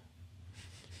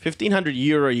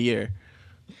 €1,500 a year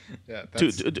Yeah,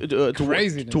 to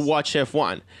craziness. to watch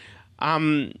F1.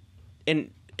 And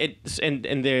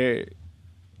they're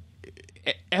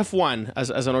F1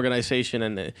 as an organization,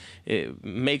 and it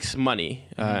makes money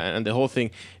and the whole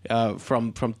thing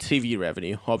from TV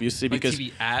revenue, obviously, Like because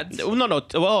TV ads?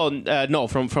 no,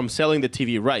 from selling the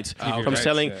TV rights, from rights,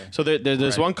 selling. yeah. So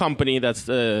there's one company that's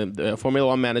the Formula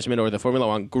One management, or the Formula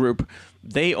One group.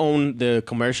 They own the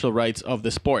commercial rights of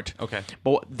the sport. Okay.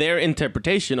 But their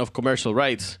interpretation of commercial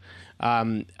rights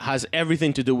has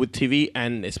everything to do with TV,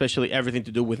 and especially everything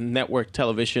to do with network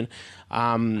television,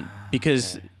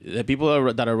 because the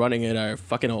people that are running it are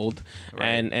fucking old,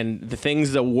 Right. and the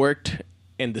things that worked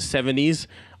in the 70s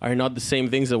are not the same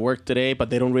things that work today, but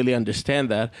they don't really understand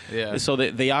that. Yeah. So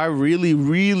they are really,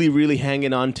 really, really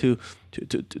hanging on to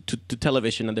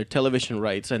television and their television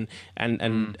rights and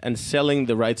selling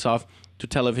the rights off to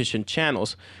television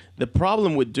channels. The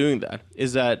problem with doing that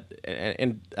is that,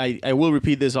 and I will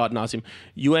repeat this ad nauseum,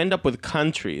 you end up with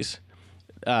countries,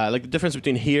 like the difference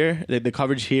between here, the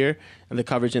coverage here, and the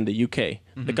coverage in the UK.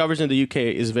 Mm-hmm. The coverage in the UK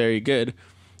is very good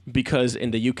because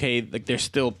in the UK, like they're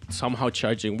still somehow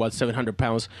charging,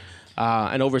 £700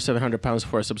 and over £700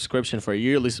 for a subscription, for a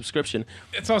yearly subscription.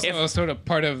 It's also sort of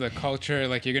part of the culture.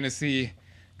 Like you're going to see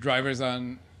drivers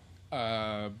on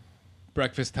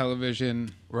breakfast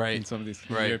television in some of these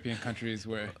European countries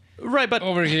where... Right, but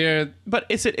over here, but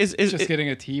it's just getting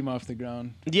a team off the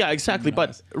ground. Yeah, exactly.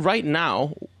 But right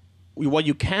now, what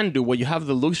you can do, what you have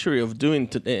the luxury of doing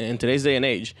in today's day and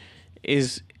age,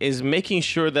 is making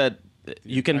sure that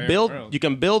you can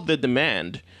build the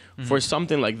demand for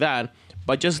something like that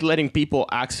by just letting people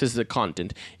access the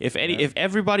content. If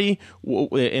everybody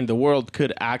in the world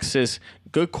could access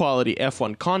good quality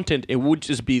F1 content, it would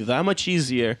just be that much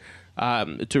easier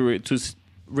to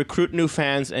recruit new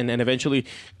fans and eventually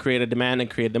create a demand and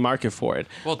create the market for it.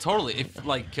 Well, totally. If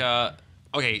like,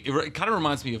 it kind of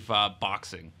reminds me of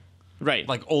boxing. Right.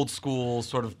 Like old school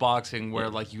sort of boxing where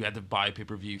like you had to buy a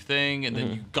pay-per-view thing and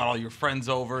then you got all your friends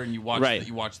over and you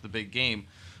watched the big game.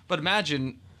 But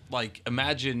imagine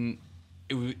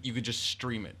you could just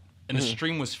stream it and the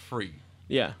stream was free.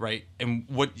 Yeah. Right. And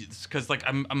because like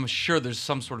I'm sure there's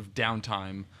some sort of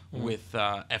downtime with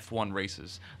F1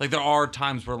 races. Like there are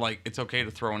times where like it's okay to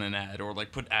throw in an ad or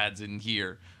like put ads in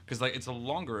here because like it's a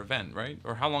longer event, right?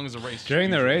 Or how long is a race? During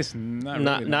the race, not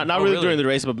really during the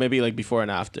race, but maybe like before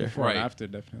and after. Before and after,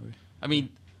 definitely. I mean,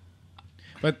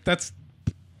 but that's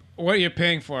what you're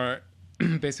paying for,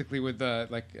 basically with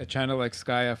like a channel like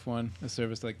Sky F1, a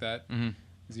service like that,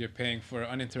 is you're paying for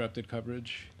uninterrupted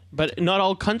coverage. But not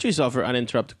all countries offer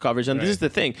uninterrupted coverage, and this is the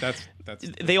thing.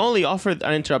 They only offer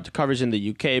uninterrupted coverage in the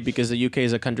UK because the UK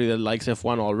is a country that likes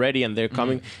F1 already, and they're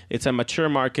coming. It's a mature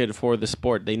market for the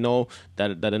sport. They know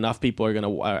that enough people are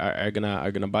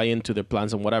gonna buy into their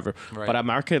plans and whatever. Right. But a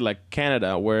market like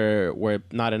Canada, where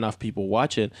not enough people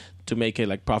watch it to make it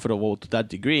like profitable to that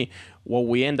degree, what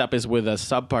we end up is with a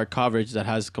subpar coverage that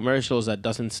has commercials that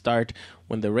doesn't start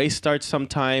when the race starts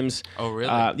sometimes. Oh, really?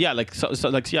 Yeah,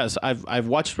 yes, I've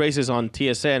watched races on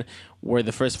TSN where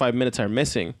the first 5 minutes are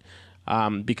missing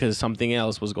because something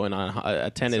else was going on, a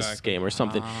tennis game or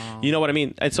something. You know what I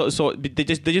mean? And so they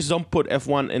just don't put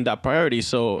F1 in that priority.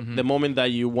 So the moment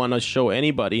that you want to show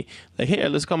anybody, like, hey,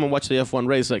 let's come and watch the F1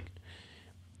 race, like,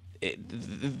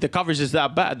 the coverage is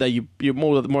that bad that you're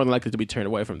more than likely to be turned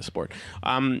away from the sport.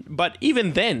 But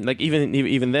even then, like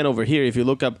even then over here, if you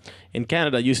look up in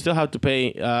Canada, you still have to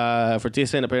pay for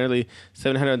TSN apparently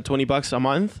 $720 a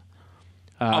month.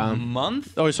 A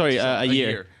month? Oh, sorry, a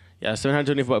year. Yeah,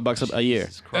 $720 a year.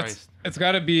 Jesus Christ. It's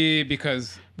got to be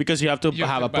because you have to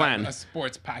have a plan, a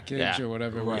sports package or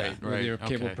whatever, with your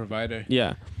cable provider.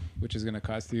 Yeah, which is going to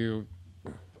cost you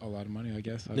a lot of money, I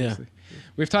guess. Obviously,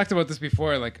 we've talked about this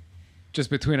before, like just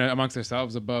amongst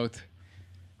ourselves about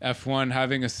F1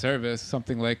 having a service,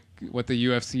 something like what the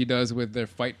UFC does with their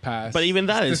Fight Pass. But even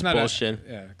that is bullshit.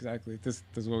 Yeah, exactly. This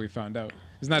is what we found out.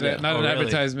 It's not an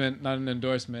advertisement, not an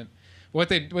endorsement. What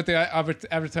they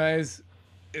advertise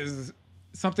is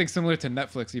something similar to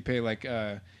Netflix. You pay like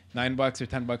 $9 or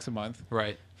 $10 a month,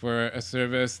 right, for a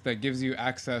service that gives you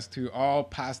access to all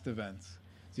past events.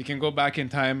 So you can go back in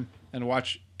time and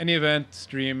watch any event,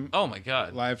 stream. Oh my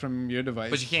God! Live from your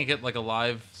device. But you can't get like a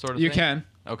live sort of thing? You can.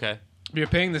 Okay. You're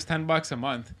paying this $10 a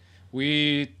month.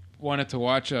 We wanted to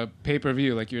watch a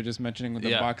pay-per-view, like you were just mentioning with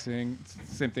the boxing.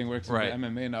 Same thing works with the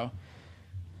MMA now.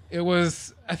 It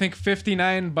was, I think,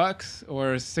 $59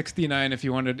 or $69 if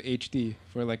you wanted HD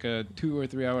for like a 2 or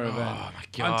 3 hour event. Oh my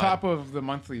God! On top of the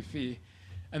monthly fee,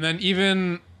 and then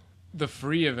even the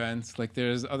free events, like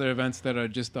there's other events that are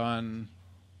just on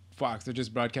Fox, they're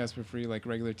just broadcast for free, like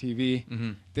regular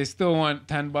TV. They still want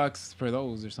 $10 for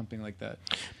those or something like that.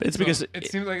 But it's because it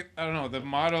seems like, I don't know, the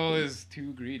model is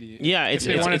too gready. Yeah, if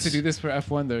they wanted to do this for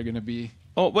F1, they're gonna be.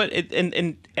 Oh, but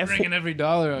and bringing every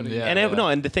dollar out of it. No,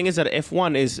 and the thing is that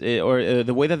F1 is,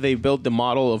 the way that they built the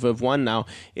model of F1 now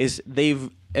is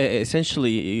they've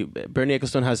essentially, Bernie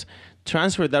Ecclestone has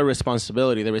transferred that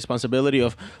responsibility, the responsibility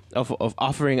of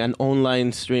offering an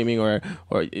online streaming or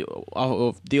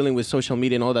of dealing with social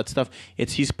media and all that stuff.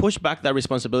 He's pushed back that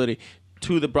responsibility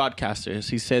to the broadcasters.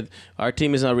 He said, our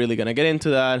team is not really going to get into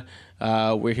that.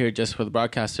 We're here just for the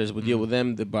broadcasters. We deal with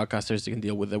them. The broadcasters can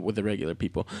deal with the regular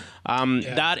people.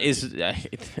 That is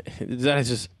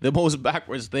just the most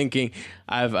backwards thinking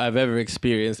I've ever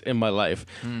experienced in my life.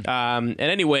 And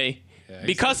anyway,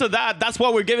 because of that, that's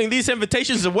why we're giving these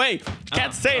invitations away.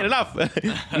 Can't say it enough.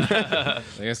 I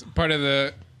guess part of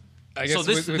the. I guess so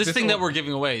this thing that we're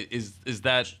giving away is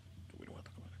that.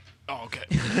 Oh, okay.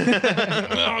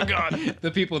 Oh, God.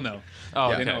 The people know.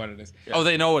 Oh, They know what it is. Yeah. Oh,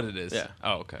 they know what it is. Yeah.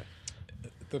 Oh, okay.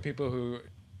 The people who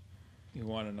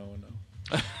want to know.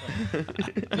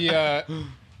 Yeah,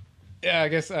 I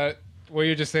guess what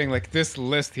you're just saying, like this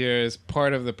list here is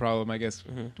part of the problem, I guess,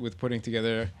 with putting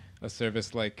together a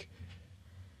service like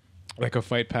a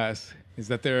Fight Pass, is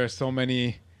that there are so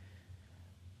many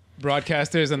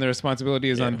broadcasters and the responsibility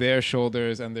is on their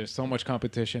shoulders, and there's so much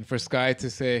competition for Sky to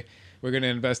say we're going to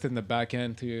invest in the back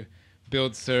end to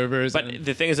build servers. But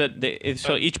the thing is that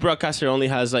so each broadcaster only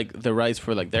has like the rights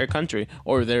for like their country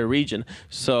or their region.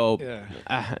 So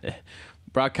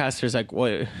broadcasters like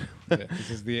what?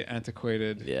 This is the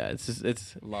antiquated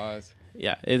it's laws.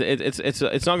 Yeah,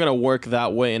 it's not gonna work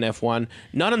that way in F1.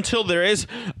 Not until there is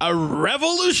a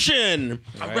revolution.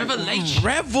 A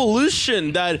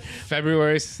revolution that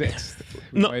February 6th.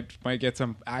 We might get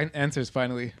some answers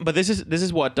finally. But this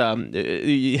is what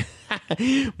Maurizio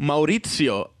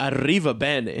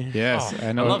Arrivabene. Yes,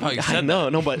 I know. I love how you said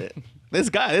that. No, but this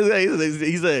guy,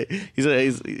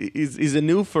 he's a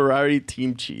new Ferrari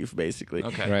team chief, basically.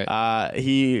 Okay. Right.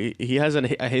 He has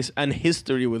an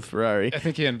history with Ferrari. I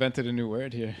think he invented a new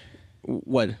word here.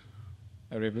 What?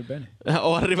 Arrivabene.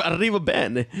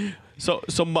 Arrivabene. So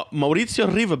Maurizio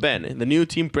Arrivabene, the new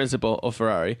team principal of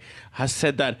Ferrari, has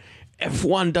said that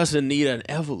F1 doesn't need an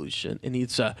evolution; it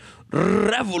needs a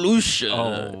revolution.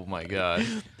 Oh my God!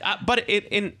 But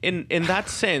in that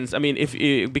sense, I mean,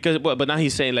 but now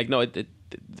he's saying like, no,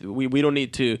 we don't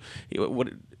need to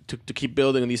keep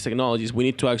building on these technologies. We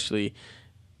need to actually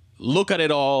look at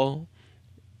it all,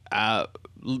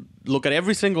 look at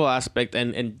every single aspect,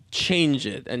 and change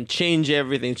it, and change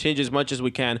everything, change as much as we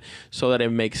can, so that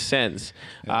it makes sense.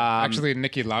 Actually,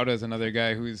 Niki Lauda is another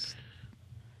guy who's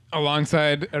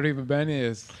alongside Arrivabene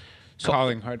is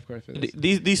calling hardcore for this.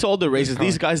 These older races,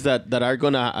 these guys that are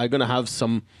gonna have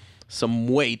some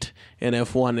weight in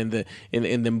F1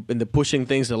 in the pushing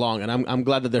things along, and I'm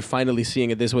glad that they're finally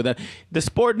seeing it this way. That the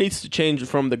sport needs to change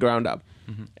from the ground up,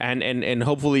 and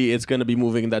hopefully it's gonna be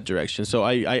moving in that direction. So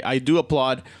I do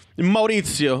applaud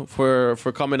Maurizio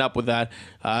for coming up with that.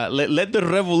 Let the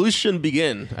revolution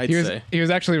begin. He was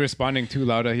actually responding to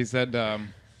Lauda. He said.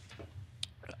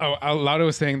 Lauda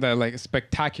was saying that like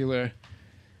spectacular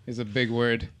is a big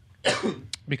word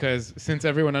because since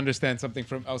everyone understands something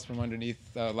else from underneath,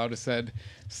 Lauda said,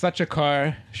 such a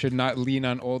car should not lean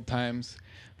on old times.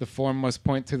 The form must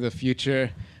point to the future.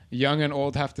 Young and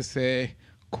old have to say,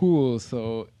 cool.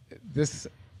 So this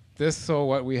so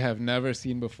what we have never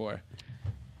seen before.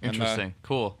 Interesting.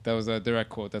 Cool. That was a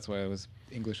direct quote. That's why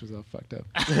English was all fucked up.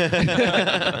 But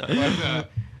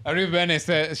Arrivabene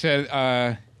said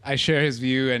I share his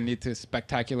view and need to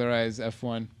spectacularize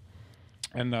F1.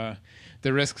 And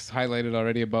the risks highlighted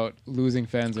already about losing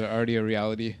fans are already a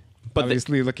reality. But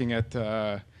obviously looking at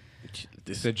the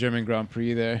German Grand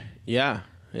Prix there. Yeah.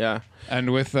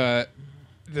 And with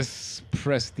this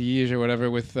prestige or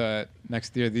whatever, with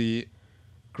next year the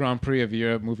Grand Prix of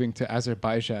Europe moving to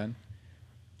Azerbaijan.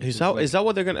 Is that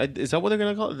what they're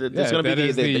gonna call it? It's gonna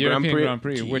be the European Grand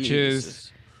Prix, which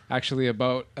is actually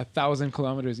about 1,000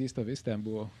 kilometers east of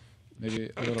Istanbul, maybe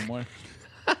a little more.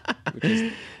 Which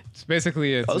is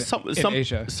basically in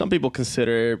Asia. Some people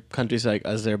consider countries like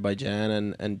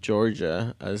Azerbaijan and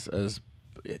Georgia as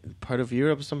part of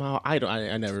Europe somehow. I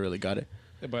never really got it.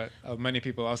 But many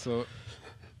people also.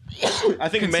 I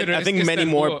think many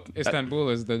more. Istanbul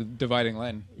is the dividing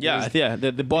line. Yeah,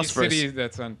 the Bosphorus. City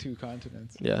that's on two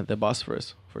continents. Yeah, the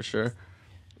Bosphorus for sure.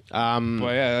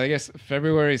 Well, yeah, I guess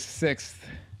February 6th.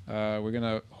 We're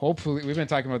gonna hopefully. We've been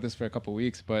talking about this for a couple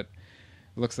weeks, but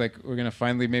it looks like we're gonna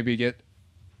finally maybe get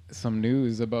some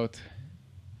news about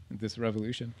this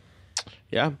revolution.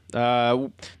 Yeah,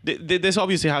 this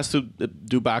obviously has to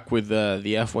do back with the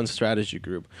F1 strategy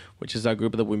group, which is that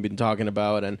group that we've been talking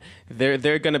about, and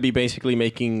they're going to be basically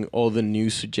making all the new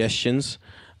suggestions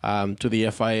to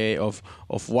the FIA of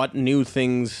what new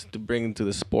things to bring to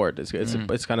the sport. It's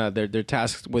kind of they're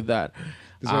tasked with that.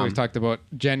 This is what we've talked about.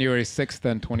 January 6th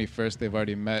and 21st, they've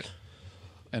already met,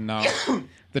 and now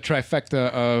the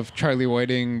trifecta of Charlie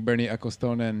Whiting, Bernie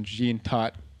Ecclestone, and Jean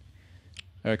Todt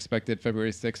are expected February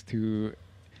 6th to...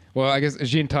 Well, I guess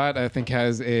Jean Todt, I think,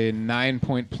 has a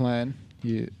 9-point plan.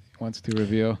 He wants to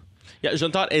reveal. Yeah,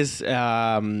 Jean Todt is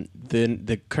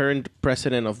the current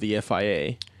president of the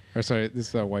FIA. Or sorry, this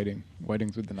is Whiting.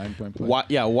 Whiting's with the 9-point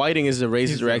plan. Whiting is the race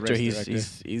He's the director.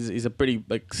 race He's a pretty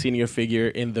like senior figure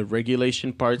in the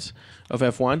regulation parts of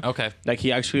F1. Okay. Like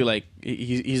he actually like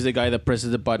he's the guy that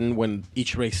presses the button when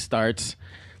each race starts.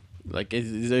 Like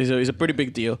he's a pretty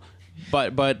big deal.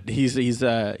 But he's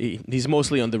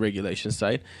mostly on the regulation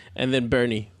side, and then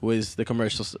Bernie, who is the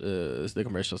commercial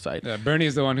side. Yeah, Bernie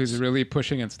is the one who's really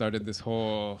pushing and started this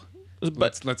whole.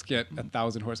 Let's get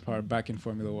 1,000 horsepower back in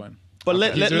Formula One. But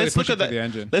He's really let's look pushing at that. for the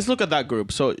engine. Let's look at that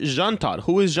group. So Jean Todt,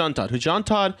 who is Jean Todt? Jean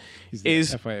Todt He's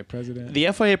is the FIA president.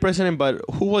 the FIA president, but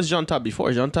who was Jean Todt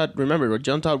before? Jean Todt, remember,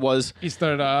 Jean Todt was He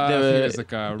started off. He was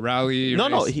like a rally.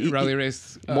 Rally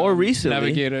race. More recently,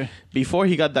 navigator. Before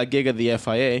he got that gig at the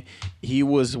FIA, he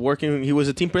was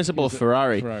a team principal of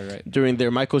Ferrari, right. during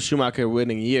their Michael Schumacher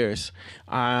winning years.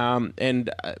 And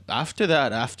after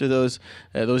that, after those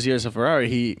years of Ferrari,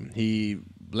 he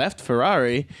left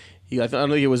Ferrari. I don't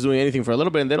think he was doing anything for a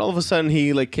little bit, and then all of a sudden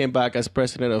he like came back as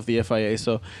president of the FIA.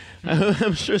 So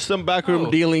I'm sure some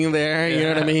backroom dealing there. You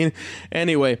know what I mean?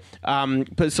 Anyway,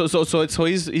 but so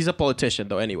he's a politician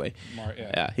though. Anyway,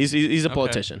 he's a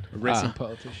politician, Racing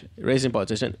politician. Racing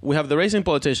politician. We have the racing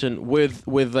politician with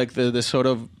like the sort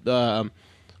of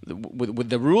with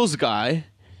the rules guy.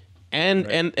 And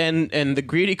the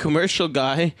greedy commercial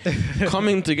guy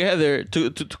coming together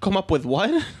to come up with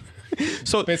what?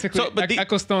 So basically,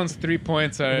 Ecclestone's 3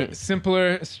 points are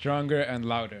simpler, stronger, and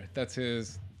louder. That's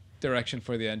his direction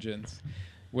for the engines.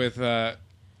 With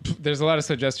there's a lot of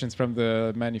suggestions from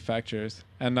the manufacturers,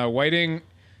 and Whiting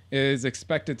is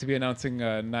expected to be announcing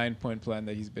a 9-point plan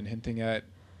that he's been hinting at.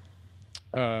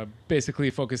 Basically,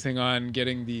 focusing on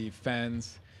getting the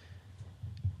fans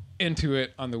into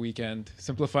it on the weekend,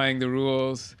 simplifying the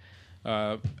rules,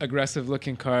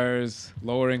 aggressive-looking cars,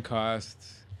 lowering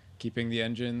costs. Keeping the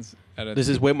engines at a. This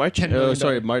is Martin.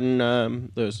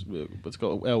 $10 There's what's it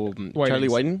called Charlie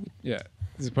Whiting. Yeah,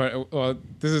 this is part. Well,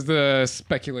 this is the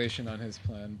speculation on his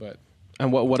plan, but.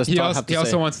 And what does Todd have to say? He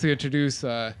also wants to introduce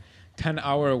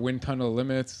 10-hour wind tunnel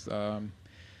limits,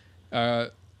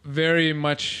 very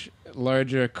much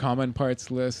larger common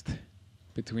parts list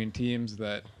between teams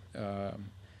that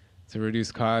to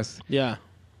reduce costs. Yeah.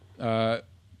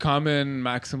 Common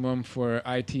maximum for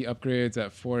IT upgrades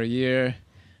at 4 a year.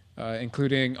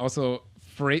 Including also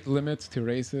freight limits to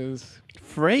races.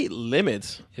 Freight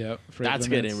limits? Yep. That's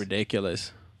getting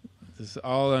ridiculous. This is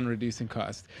all on reducing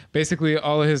costs. Basically,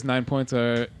 all of his 9 points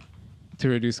are to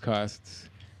reduce costs.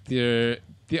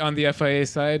 On the FIA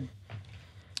side,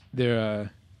 they're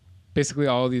basically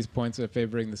all of these points are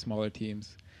favoring the smaller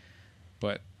teams.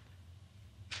 But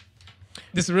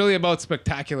this is really about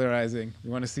spectacularizing. We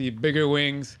want to see bigger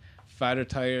wings, fatter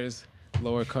tires,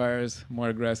 lower cars, more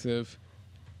aggressive.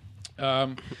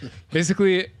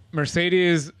 Basically,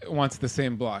 Mercedes wants the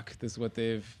same block. This is what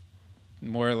they've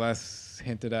more or less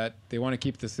hinted at. They want to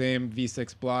keep the same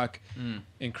V6 block,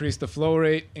 increase the flow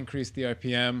rate, increase the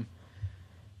RPM,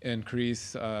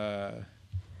 increase. Well,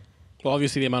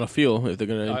 obviously the amount of fuel if they're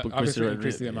going to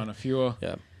increase the amount of fuel.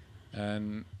 Yeah,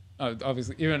 and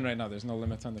obviously, even right now, there's no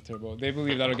limits on the turbo. They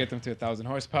believe that'll get them to 1,000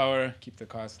 horsepower, keep the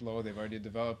cost low. They've already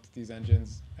developed these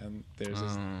engines, and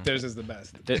theirs is the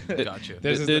best. Gotcha.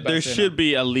 There should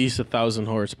be at least 1,000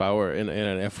 horsepower in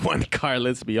an F1 car.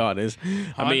 Let's be honest.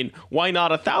 I mean, why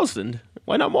not 1,000?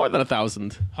 Why not more than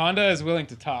 1,000? Honda is willing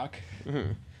to talk.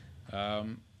 Mm-hmm.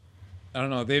 I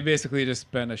don't know. They basically just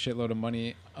spent a shitload of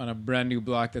money on a brand new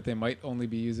block that they might only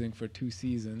be using for 2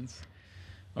 seasons.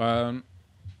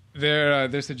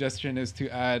 Their suggestion is to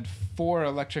add 4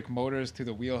 electric motors to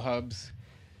the wheel hubs,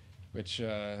 which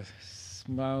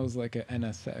smells like an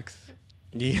NSX.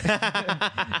 Yeah,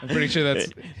 I'm pretty sure that's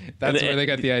where they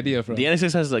got the idea from. The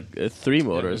NSX has like 3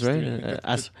 motors, right?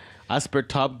 As per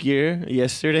Top Gear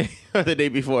yesterday or the day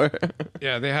before.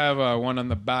 Yeah, they have one on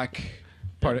the back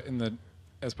part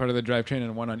as part of the drivetrain,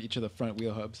 and one on each of the front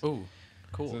wheel hubs. Oh,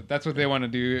 cool. So that's what they want to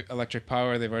do. Electric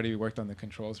power. They've already worked on the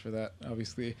controls for that,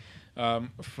 obviously.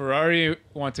 Ferrari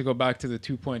want to go back to the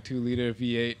 2.2 liter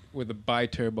V8 with a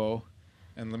bi-turbo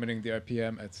and limiting the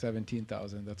RPM at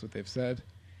 17,000. That's what they've said.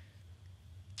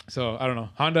 So I don't know.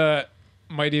 Honda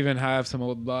might even have some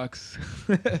old blocks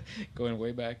going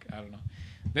way back. I don't know.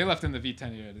 They left in the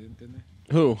V10 era, didn't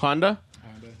they? Who? Honda?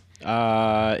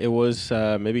 Honda. It was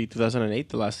maybe 2008,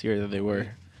 the last year that they were.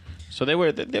 So they were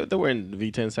in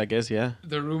the V10s, I guess. Yeah.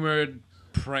 The rumored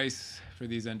price for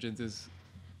these engines is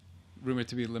rumored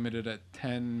to be limited at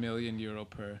 10 million euro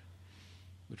per,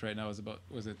 which right now is about,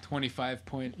 was it 25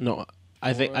 point? No,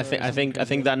 I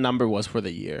think that number was for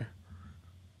the year.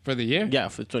 For the year? Yeah,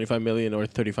 for 25 million or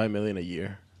 35 million a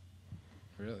year.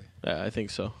 Really? I think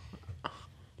so.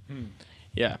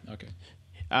 Yeah. Okay.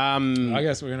 I I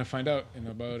guess we're gonna find out in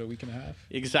about a week and a half.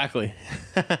 Exactly.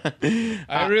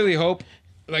 I really hope,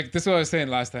 like this is what I was saying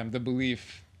last time, the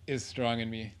belief is strong in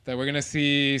me that we're gonna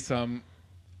see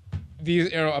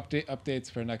these aero updates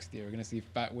for next year. We're gonna see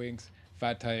fat wings,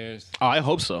 fat tires, I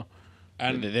hope so.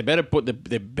 and They better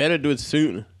they better do it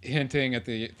soon. hinting at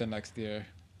the next year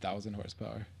 1,000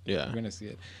 horsepower. Yeah. We're gonna see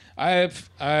it. I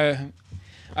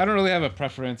don't really have a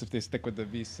preference if they stick with the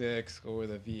V6 or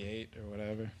the V8 or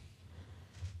whatever.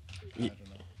 I don't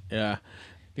know. Yeah.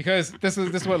 Because this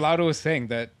is what Laudo was saying,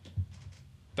 that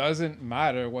doesn't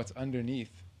matter what's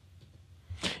underneath.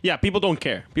 Yeah, people don't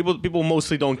care. People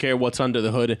mostly don't care what's under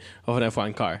the hood of an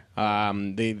F1 car.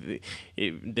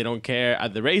 They don't care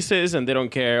at the races and they don't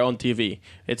care on TV.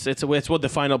 It's what the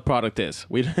final product is.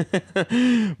 Not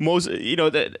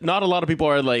a lot of people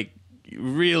are like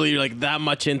really like that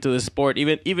much into the sport.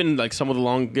 Even like some of the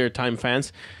longer time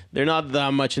fans, they're not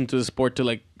that much into the sport to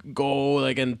like go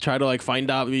like and try to like find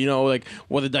out like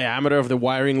what the diameter of the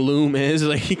wiring loom is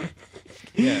like.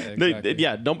 Yeah, exactly.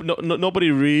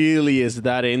 Nobody really is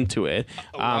that into it,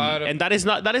 and that is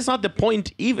not the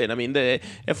point. Even I mean, the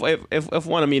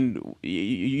F1. I mean,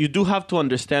 you do have to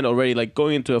understand already. Like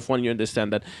going into F1, you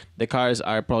understand that the cars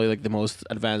are probably like the most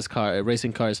advanced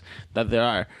racing cars that there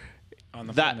are. On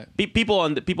the that people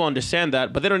understand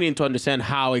that, but they don't need to understand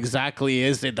how exactly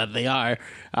is it that they are.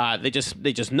 They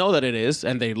just know that it is,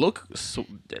 and they look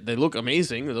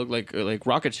amazing. They look like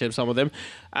rocket ships, some of them.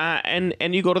 And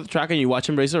you go to the track and you watch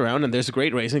them race around, and there's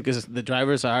great racing because the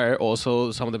drivers are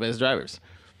also some of the best drivers.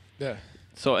 Yeah.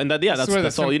 So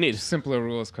that's all you need. Simpler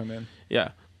rules come in. Yeah.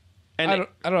 And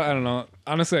I don't know.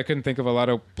 Honestly, I couldn't think of a lot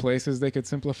of places they could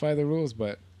simplify the rules,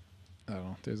 but I don't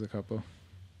know. There's a couple.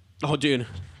 Oh, dude.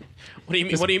 What do you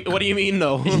mean? What do you mean,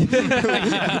 though?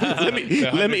 let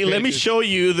me show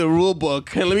you the rule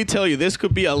book, and let me tell you, this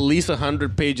could be at least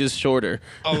 100 pages shorter.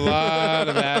 A lot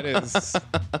of that is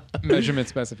measurement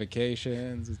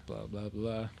specifications, blah blah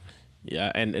blah.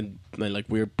 Yeah, and like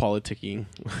weird politicking.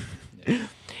 Yeah.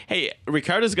 Hey,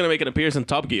 Ricardo's gonna make an appearance in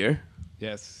Top Gear.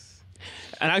 Yes.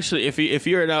 And actually, if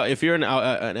you're an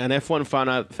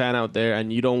F1 fan out there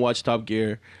and you don't watch Top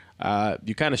Gear,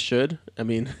 you kind of should. I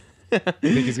mean. You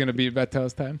think he's gonna beat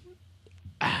Vettel's time?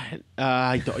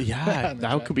 Yeah,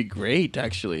 that could be great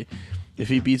actually. If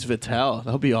he beats Vettel, that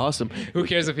would be awesome. Who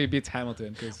cares if he beats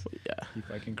Hamilton? Because he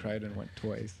fucking cried and went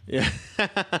twice. Yeah,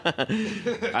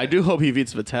 I do hope he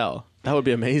beats Vettel. That would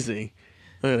be amazing.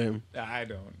 Look at him. I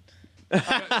don't.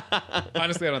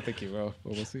 Honestly, I don't think he will.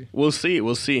 But we'll see.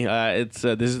 We'll see. It's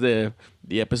this is the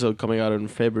episode coming out on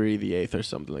February the 8th or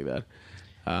something like that.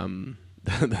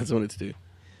 That's when it's due.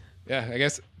 Yeah, I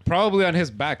guess probably on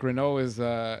his back, Renault is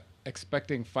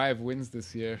expecting 5 wins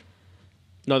this year.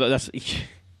 No, that's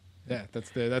yeah,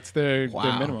 that's their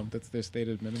Wow. minimum. That's their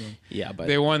stated minimum. yeah, but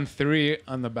They won 3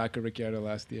 on the back of Ricciardo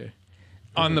last year,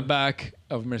 on the back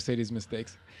of Mercedes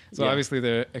mistakes. So Yeah. obviously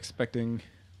they're expecting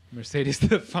Mercedes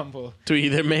to fumble. to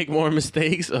either make more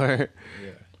mistakes or.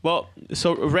 Yeah. Well,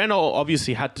 so Renault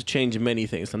obviously had to change many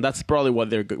things, and that's probably why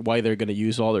they're going to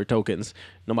use all their tokens,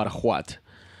 no matter what.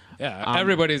 Yeah,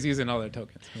 everybody's using all their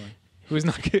tokens. Come on.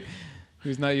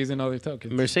 Who's not using all their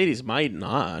tokens? Mercedes might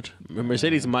not.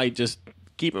 Mercedes might just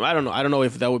keep them. I don't know. I don't know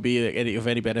if that would be of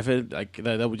any benefit. Like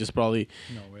that would just probably.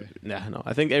 No way. Nah, no.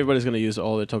 I think everybody's going to use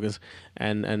all their tokens,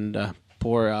 and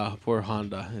poor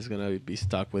Honda is going to be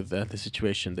stuck with the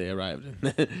situation they arrived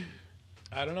in.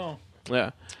 I don't know.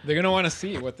 Yeah. They're gonna want to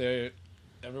see what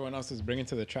everyone else is bringing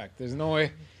to the track. There's no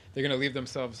way they're gonna leave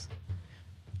themselves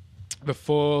the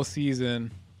full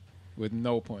season with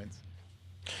no points.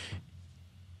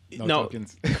 No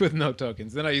tokens. With no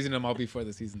tokens. They're not using them all before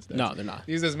the season starts. No, they're not.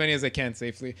 Use as many as they can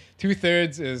safely.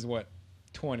 2/3 is what?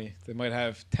 20. They might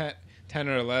have 10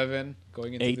 or 11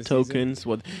 going into 8 the tokens.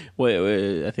 season. What?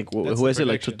 I think That's who the is it?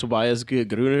 Like prediction. Tobias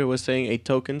Gruner was saying 8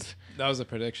 tokens. That was a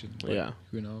prediction. But Yeah.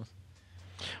 Who knows?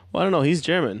 Well, I don't know. He's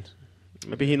German.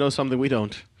 Maybe he knows something we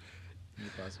don't.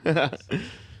 I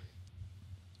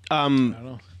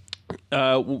don't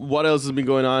know. What else has been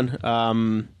going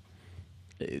on?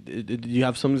 Do you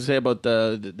have something to say about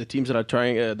the teams that are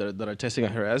trying that are testing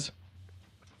at Jerez?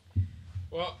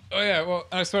 Well,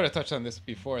 I sort of touched on this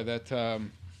before that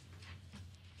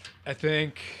I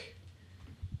think,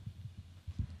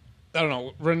 I don't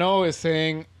know, Renault is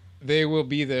saying they will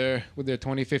be there with their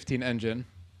 2015 engine,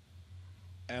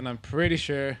 and I'm pretty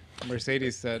sure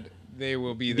Mercedes said they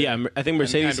will be there. Yeah, I think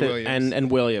Mercedes and Williams.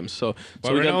 and Williams. So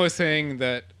Renault is saying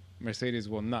that Mercedes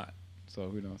will not. So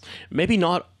who knows? maybe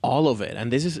not all of it.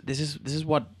 And this is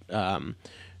what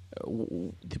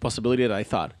the possibility that I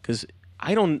thought, because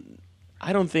I don't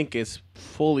think it's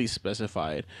fully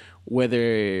specified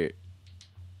whether,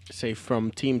 say,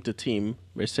 from team to team,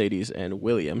 Mercedes and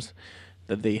Williams,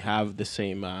 that they have the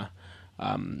same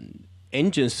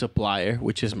engine supplier,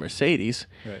 which is Mercedes.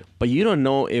 Right. But you don't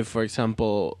know if, for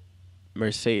example,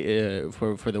 Mercedes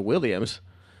for the Williams,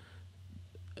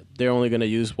 they're only going to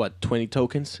use 20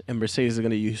 tokens, and Mercedes is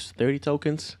going to use 30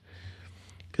 tokens.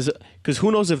 Because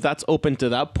who knows if that's open to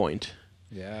that point?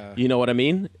 Yeah. You know what I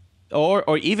mean?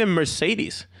 Or even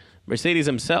Mercedes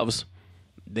themselves,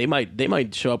 they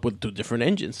might show up with 2 different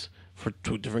engines for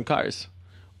 2 different cars.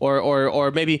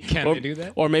 Or maybe Can they do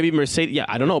that? Or maybe Mercedes. Yeah,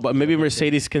 I don't know, but maybe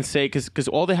Mercedes can say, because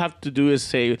all they have to do is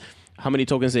say how many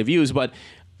tokens they've used. But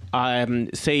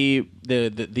say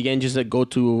the engines that go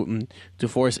to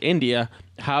Force India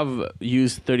have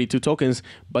used 32 tokens,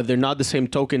 but they're not the same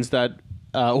tokens that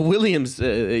Williams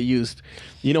used.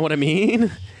 You know what I mean?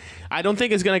 I don't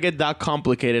think it's gonna get that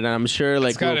complicated, and I'm sure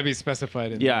It's got to be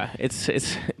specified.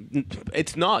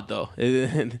 It's not though.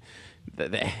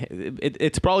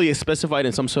 It's probably specified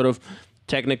in some sort of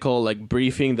technical like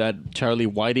briefing that Charlie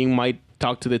Whiting might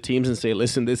talk to the teams and say,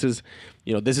 listen, this is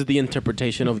the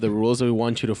interpretation of the rules that we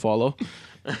want you to follow.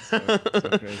 So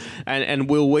crazy. And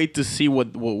we'll wait to see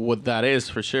what that is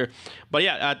for sure. But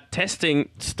yeah, testing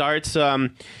starts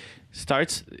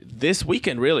this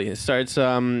weekend. Really, it starts.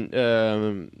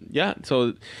 So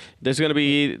there's gonna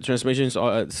be transmissions.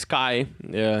 Sky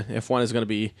F1 is gonna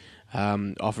be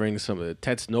offering some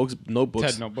TED's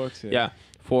notebooks. TED notebooks. Yeah,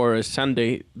 for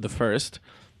Sunday the 1st,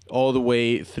 all the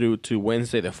way through to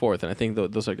Wednesday the 4th, and I think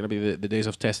those are going to be the days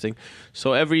of testing.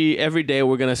 So every day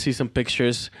we're going to see some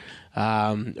pictures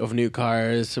of new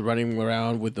cars running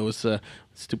around with those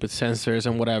stupid sensors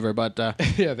and whatever. But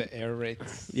yeah, the air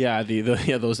rakes. Yeah,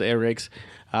 those air rakes.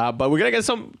 But we're gonna get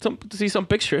some to see some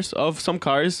pictures of some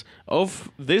cars of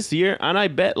this year, and I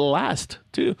bet last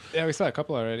too. Yeah, we saw a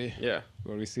couple already. Yeah.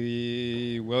 Where we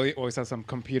see we saw some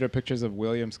computer pictures of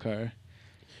Williams' car.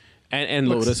 And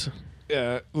Lotus.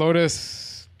 Yeah,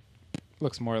 Lotus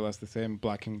looks more or less the same,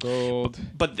 black and gold.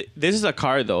 But this is a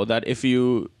car though that if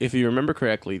you remember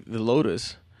correctly, the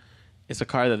Lotus is a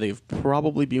car that they've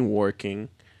probably been working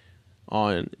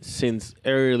on since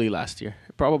early last year,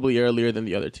 probably earlier than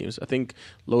the other teams. I think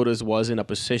Lotus was in a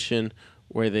position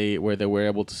where they were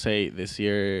able to say this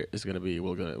year is going to be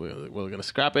we're going to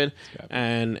scrap it.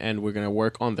 And we're going to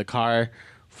work on the car,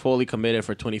 fully committed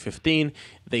for 2015.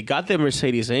 They got the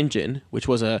Mercedes engine, which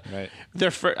was their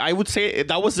I would say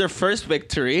that was their first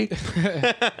victory.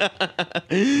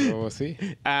 We'll see.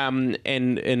 And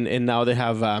now they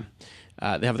have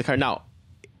the car. Now,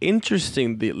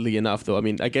 interestingly enough, though, I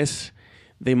mean, I guess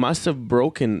they must have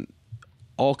broken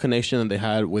all connection that they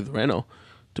had with Renault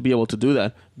to be able to do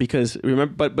that, because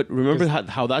remember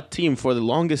how that team for the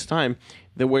longest time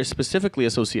they were specifically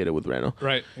associated with Renault.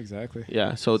 Right, exactly.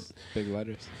 Yeah, so big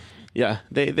letters. Yeah,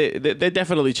 they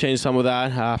definitely changed some of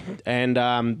that,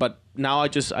 but now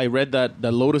I read that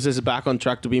the Lotus is back on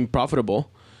track to being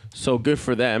profitable, so good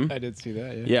for them. I did see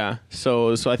that. Yeah. Yeah,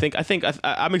 so I think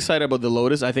I'm excited about the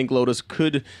Lotus. I think Lotus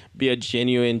could be a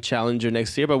genuine challenger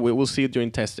next year, but we'll see it during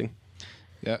testing.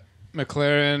 Yeah.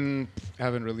 McLaren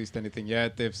haven't released anything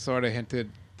yet. They've sort of hinted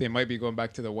they might be going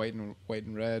back to the white and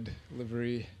red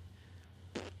livery.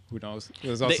 Who knows?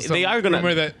 There's also some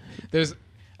rumor that there's.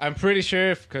 I'm pretty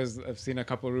sure, because I've seen a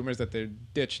couple of rumors that they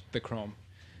ditched the chrome,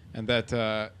 and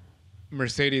that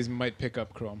Mercedes might pick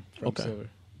up chrome from silver.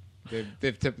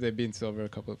 They've been silver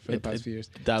for the past few years.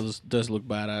 That does look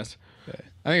badass. Yeah.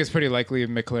 I think it's pretty likely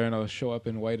McLaren will show up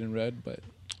in white and red, but.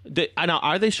 Now,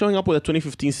 are they showing up with a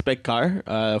 2015 spec car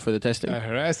for the testing?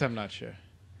 Jerez, I'm not sure.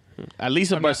 At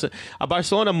least at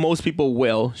Barcelona, most people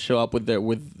will show up with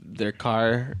their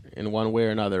car in one way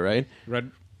or another, right?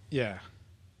 Yeah,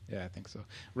 I think so.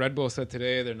 Red Bull said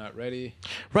today they're not ready.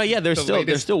 Right? Yeah, they're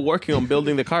still working on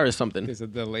building the car or something. This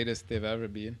is the latest they've ever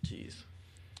been. Jeez.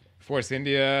 Force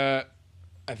India,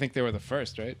 I think they were the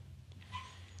first, right?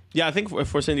 Yeah, I think for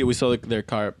Force India we saw their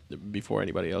car before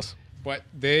anybody else. But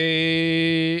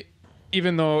they,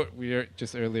 even though we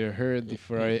just earlier heard the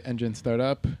Ferrari engine start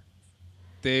up,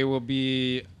 they will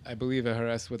be, I believe, a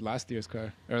Jerez with last year's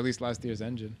car, or at least last year's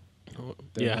engine.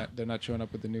 They're not showing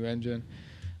up with the new engine.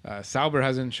 Sauber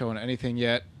hasn't shown anything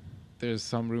yet. There's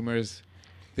some rumors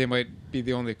they might be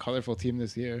the only colorful team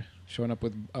this year, showing up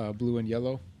with blue and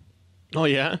yellow. Oh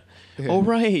yeah. Oh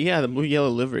right, yeah, the blue yellow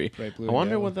livery. Right, blue I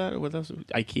wonder yellow. what that's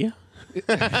IKEA.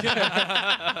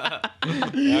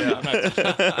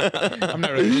 I'm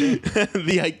not really sure.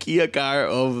 The IKEA car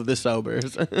of the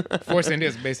Saubers. Force India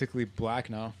is basically black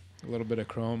now. A little bit of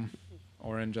chrome,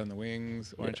 orange on the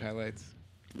wings, orange highlights.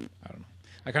 I don't know.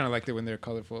 I kind of liked it when they're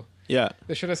colorful. Yeah.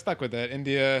 They should have stuck with that.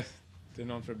 India, they're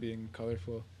known for being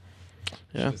colorful.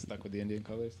 Yeah. Should have stuck with the Indian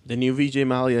colors. The new VJ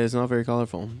Malia is not very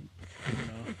colorful.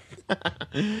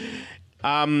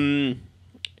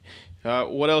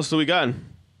 What else do we got?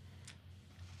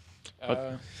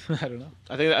 I don't know.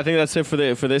 I think that's it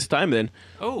for this time. Then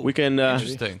we can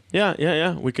interesting.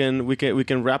 Yeah. We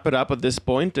can wrap it up at this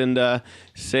point and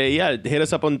say hit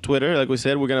us up on Twitter. Like we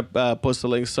said, we're gonna post a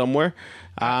link somewhere.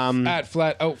 At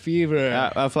Flat Out Fever.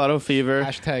 At Flat Out Fever.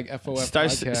 Hashtag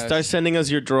FOF Start sending us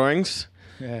your drawings.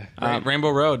 Yeah. Rainbow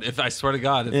Road. If I swear to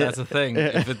God, if that's a thing,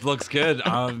 if it looks good,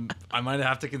 I might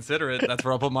have to consider it. That's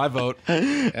where I'll put my vote.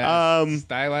 Yeah,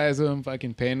 stylize them,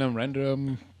 fucking paint them, render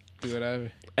them, do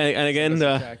whatever. And again,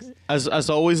 as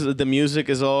always, the music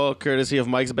is all courtesy of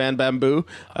Mike's band Bamboo.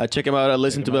 Check him out at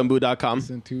listentobamboo.com.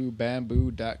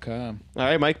 Listentobamboo.com. All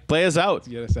right, Mike, play us out. Let's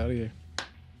get us out of here.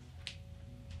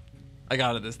 I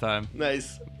got it this time.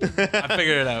 Nice. I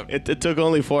figured it out. It took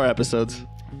only 4 episodes.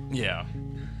 Yeah.